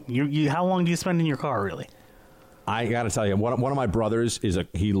your home. How long do you spend in your car, really? I got to tell you, one of my brothers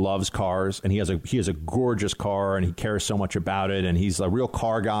he loves cars, and he has a gorgeous car, and he cares so much about it, and he's a real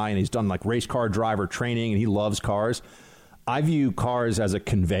car guy, and he's done like race car driver training, and he loves cars. I view cars as a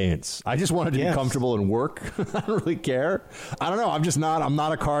conveyance. I just want it to be comfortable and work. I don't really care. I don't know. I'm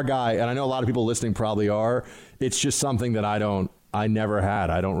not a car guy, and I know a lot of people listening probably are. It's just something that I never had.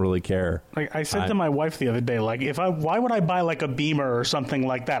 I don't really care. Like I said to my wife the other day, like why would I buy like a Beamer or something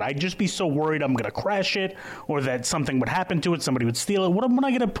like that? I'd just be so worried I'm going to crash it or that something would happen to it, somebody would steal it. What am I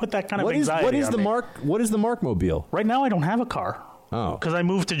going to put that kind of anxiety on me? What is the Markmobile? Right now I don't have a car. Oh. Because I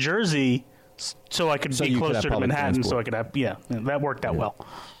moved to Jersey so I could be closer to Manhattan transport. So I could have, that worked out well.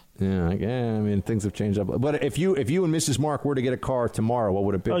 Yeah, I mean, things have changed up. But if you and Mrs. Mark were to get a car tomorrow, what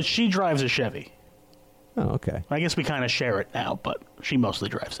would it be? She drives a Chevy. Oh, okay. I guess we kind of share it now, but she mostly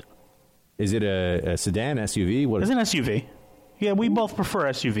drives it. Is it a sedan, SUV? It's an SUV. Yeah, we both prefer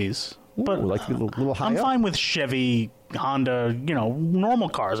SUVs. Ooh, but like a little high I'm up? fine with Chevy, Honda, normal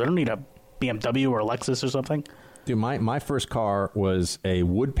cars. I don't need a BMW or a Lexus or something. Dude, my first car was a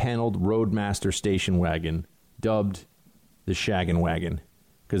wood-paneled Roadmaster station wagon, dubbed the Shaggin' Wagon,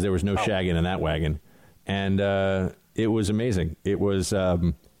 because there was no shagging in that wagon. And it was amazing. It was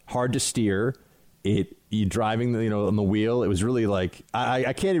hard to steer. You driving on the wheel, it was really like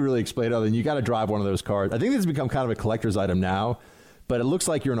I can't even really explain it other than you got to drive one of those cars. I think this has become kind of a collector's item now, but it looks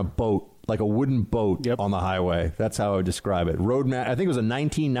like you're in a boat, like a wooden boat on the highway. That's how I would describe it. I think it was a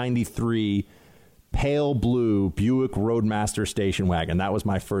 1993 pale blue Buick Roadmaster station wagon. That was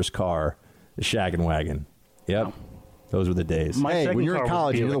my first car, the Shaggin' Wagon. Yep. Oh. Those were the days. Hey, when you're in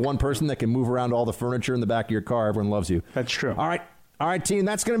college, you're the one person that can move around all the furniture in the back of your car. Everyone loves you. That's true. All right, team,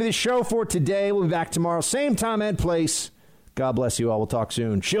 that's going to be the show for today. We'll be back tomorrow, same time and place. God bless you all. We'll talk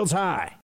soon. Shields high.